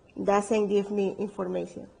doesn't give me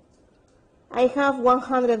information. I have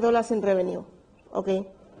 $100 in revenue. Okay,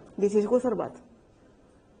 this is good or bad?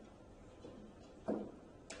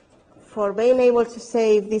 For being able to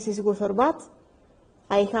say if this is good or bad,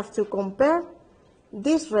 I have to compare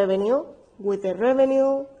this revenue with the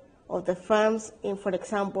revenue of the firms in, for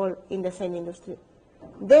example, in the same industry.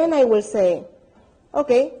 Then I will say,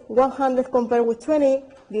 okay, 100 compared with 20,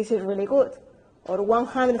 this is really good. Or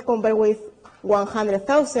 100 compared with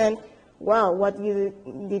 100,000, wow, what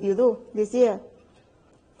did you do this year?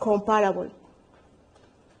 Comparable.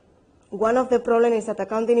 One of the problems is that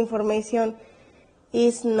accounting information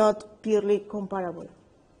is not purely comparable,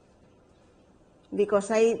 because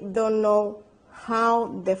I don't know how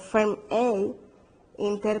the firm A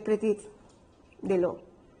interpreted the law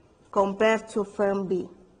compared to firm B.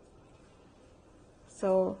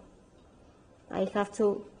 So I have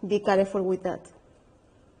to be careful with that.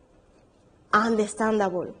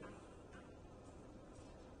 Understandable.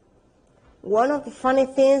 One of the funny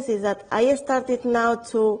things is that I started now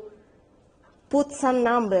to put some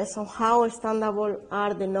numbers on how understandable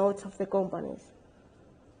are the notes of the companies.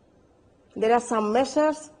 There are some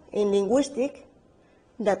measures in linguistics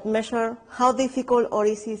that measure how difficult or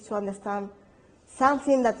easy it is to understand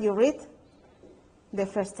something that you read the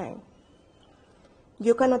first time.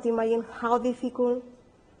 You cannot imagine how difficult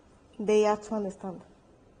they are to understand.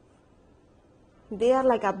 They are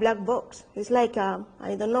like a black box. It's like, I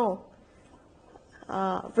don't know,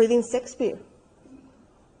 reading Shakespeare.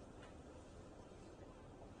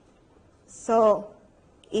 So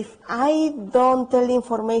if I don't tell the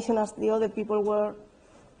information as the other people were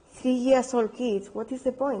 3-year-old kids, what is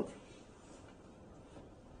the point?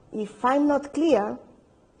 If I'm not clear,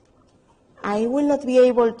 I will not be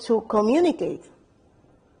able to communicate.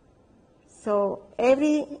 So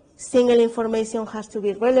every single information has to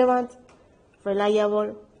be relevant,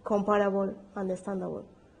 reliable, comparable, understandable.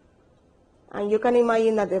 And you can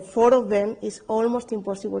imagine that the 4 of them is almost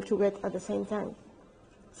impossible to get at the same time.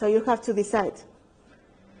 So you have to decide.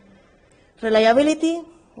 Reliability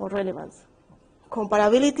or relevance?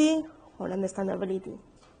 Comparability or understandability?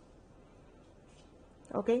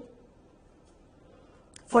 Okay?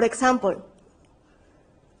 For example,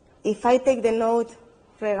 if I take the note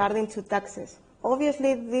regarding to taxes,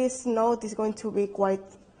 obviously this note is going to be quite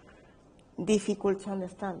difficult to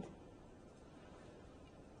understand.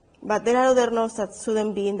 But there are other notes that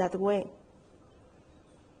shouldn't be in that way.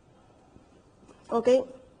 Okay?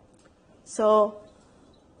 So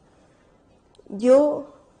you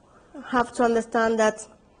have to understand that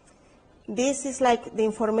this is like the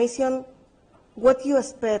information, what you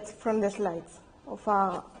expect from the slides of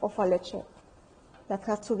a lecture. That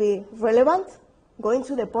has to be relevant, going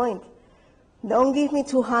to the point. Don't give me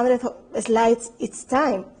 200 slides each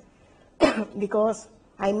time because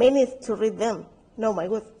I may need to read them. No, my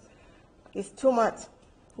God, it's too much.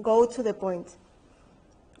 go to the point.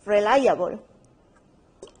 Reliable.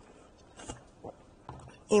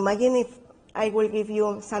 Imagine if I will give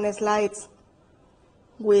you some slides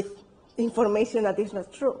with information that is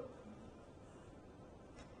not true.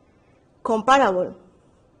 Comparable.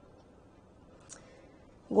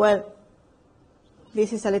 Well,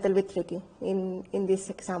 this is a little bit tricky in this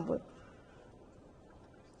example.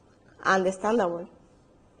 Understandable.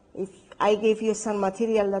 If I give you some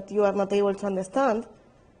material that you are not able to understand,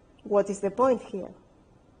 what is the point here?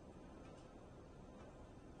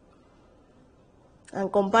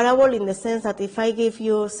 And comparable in the sense that if I give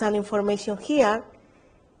you some information here,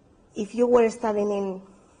 if you were studying in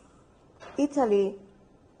Italy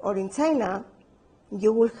or in China,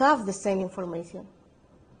 you will have the same information.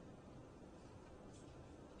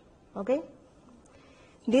 Okay?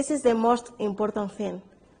 This is the most important thing.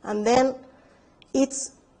 And then each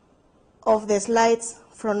of the slides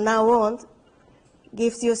from now on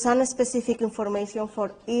gives you some specific information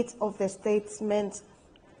for each of the statements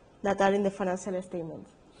that are in the financial statement.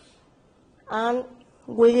 And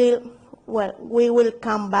we will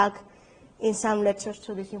come back in some lectures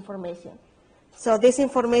to this information. So this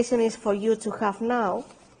information is for you to have now,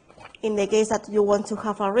 in the case that you want to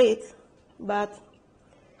have a read, but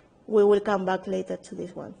we will come back later to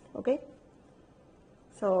this one, okay?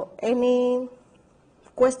 So any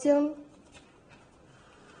question?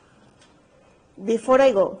 Before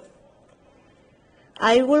I go,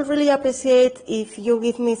 I would really appreciate if you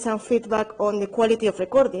give me some feedback on the quality of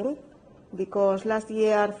recording, because last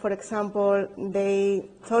year, for example, they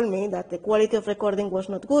told me that the quality of recording was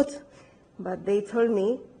not good, but they told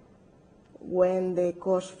me when the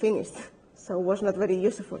course finished, so it was not very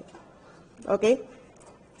useful. Okay?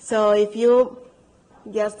 So if you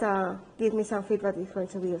just give me some feedback, it's going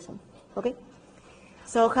to be awesome. Okay?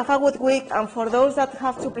 So have a good week, and for those that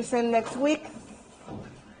have to present next week,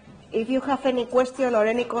 if you have any question or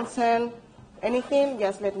any concern, anything,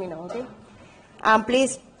 just let me know, okay? And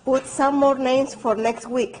please put some more names for next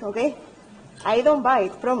week, okay? I don't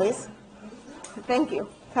bite, promise. Thank you.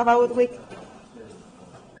 Have a good week.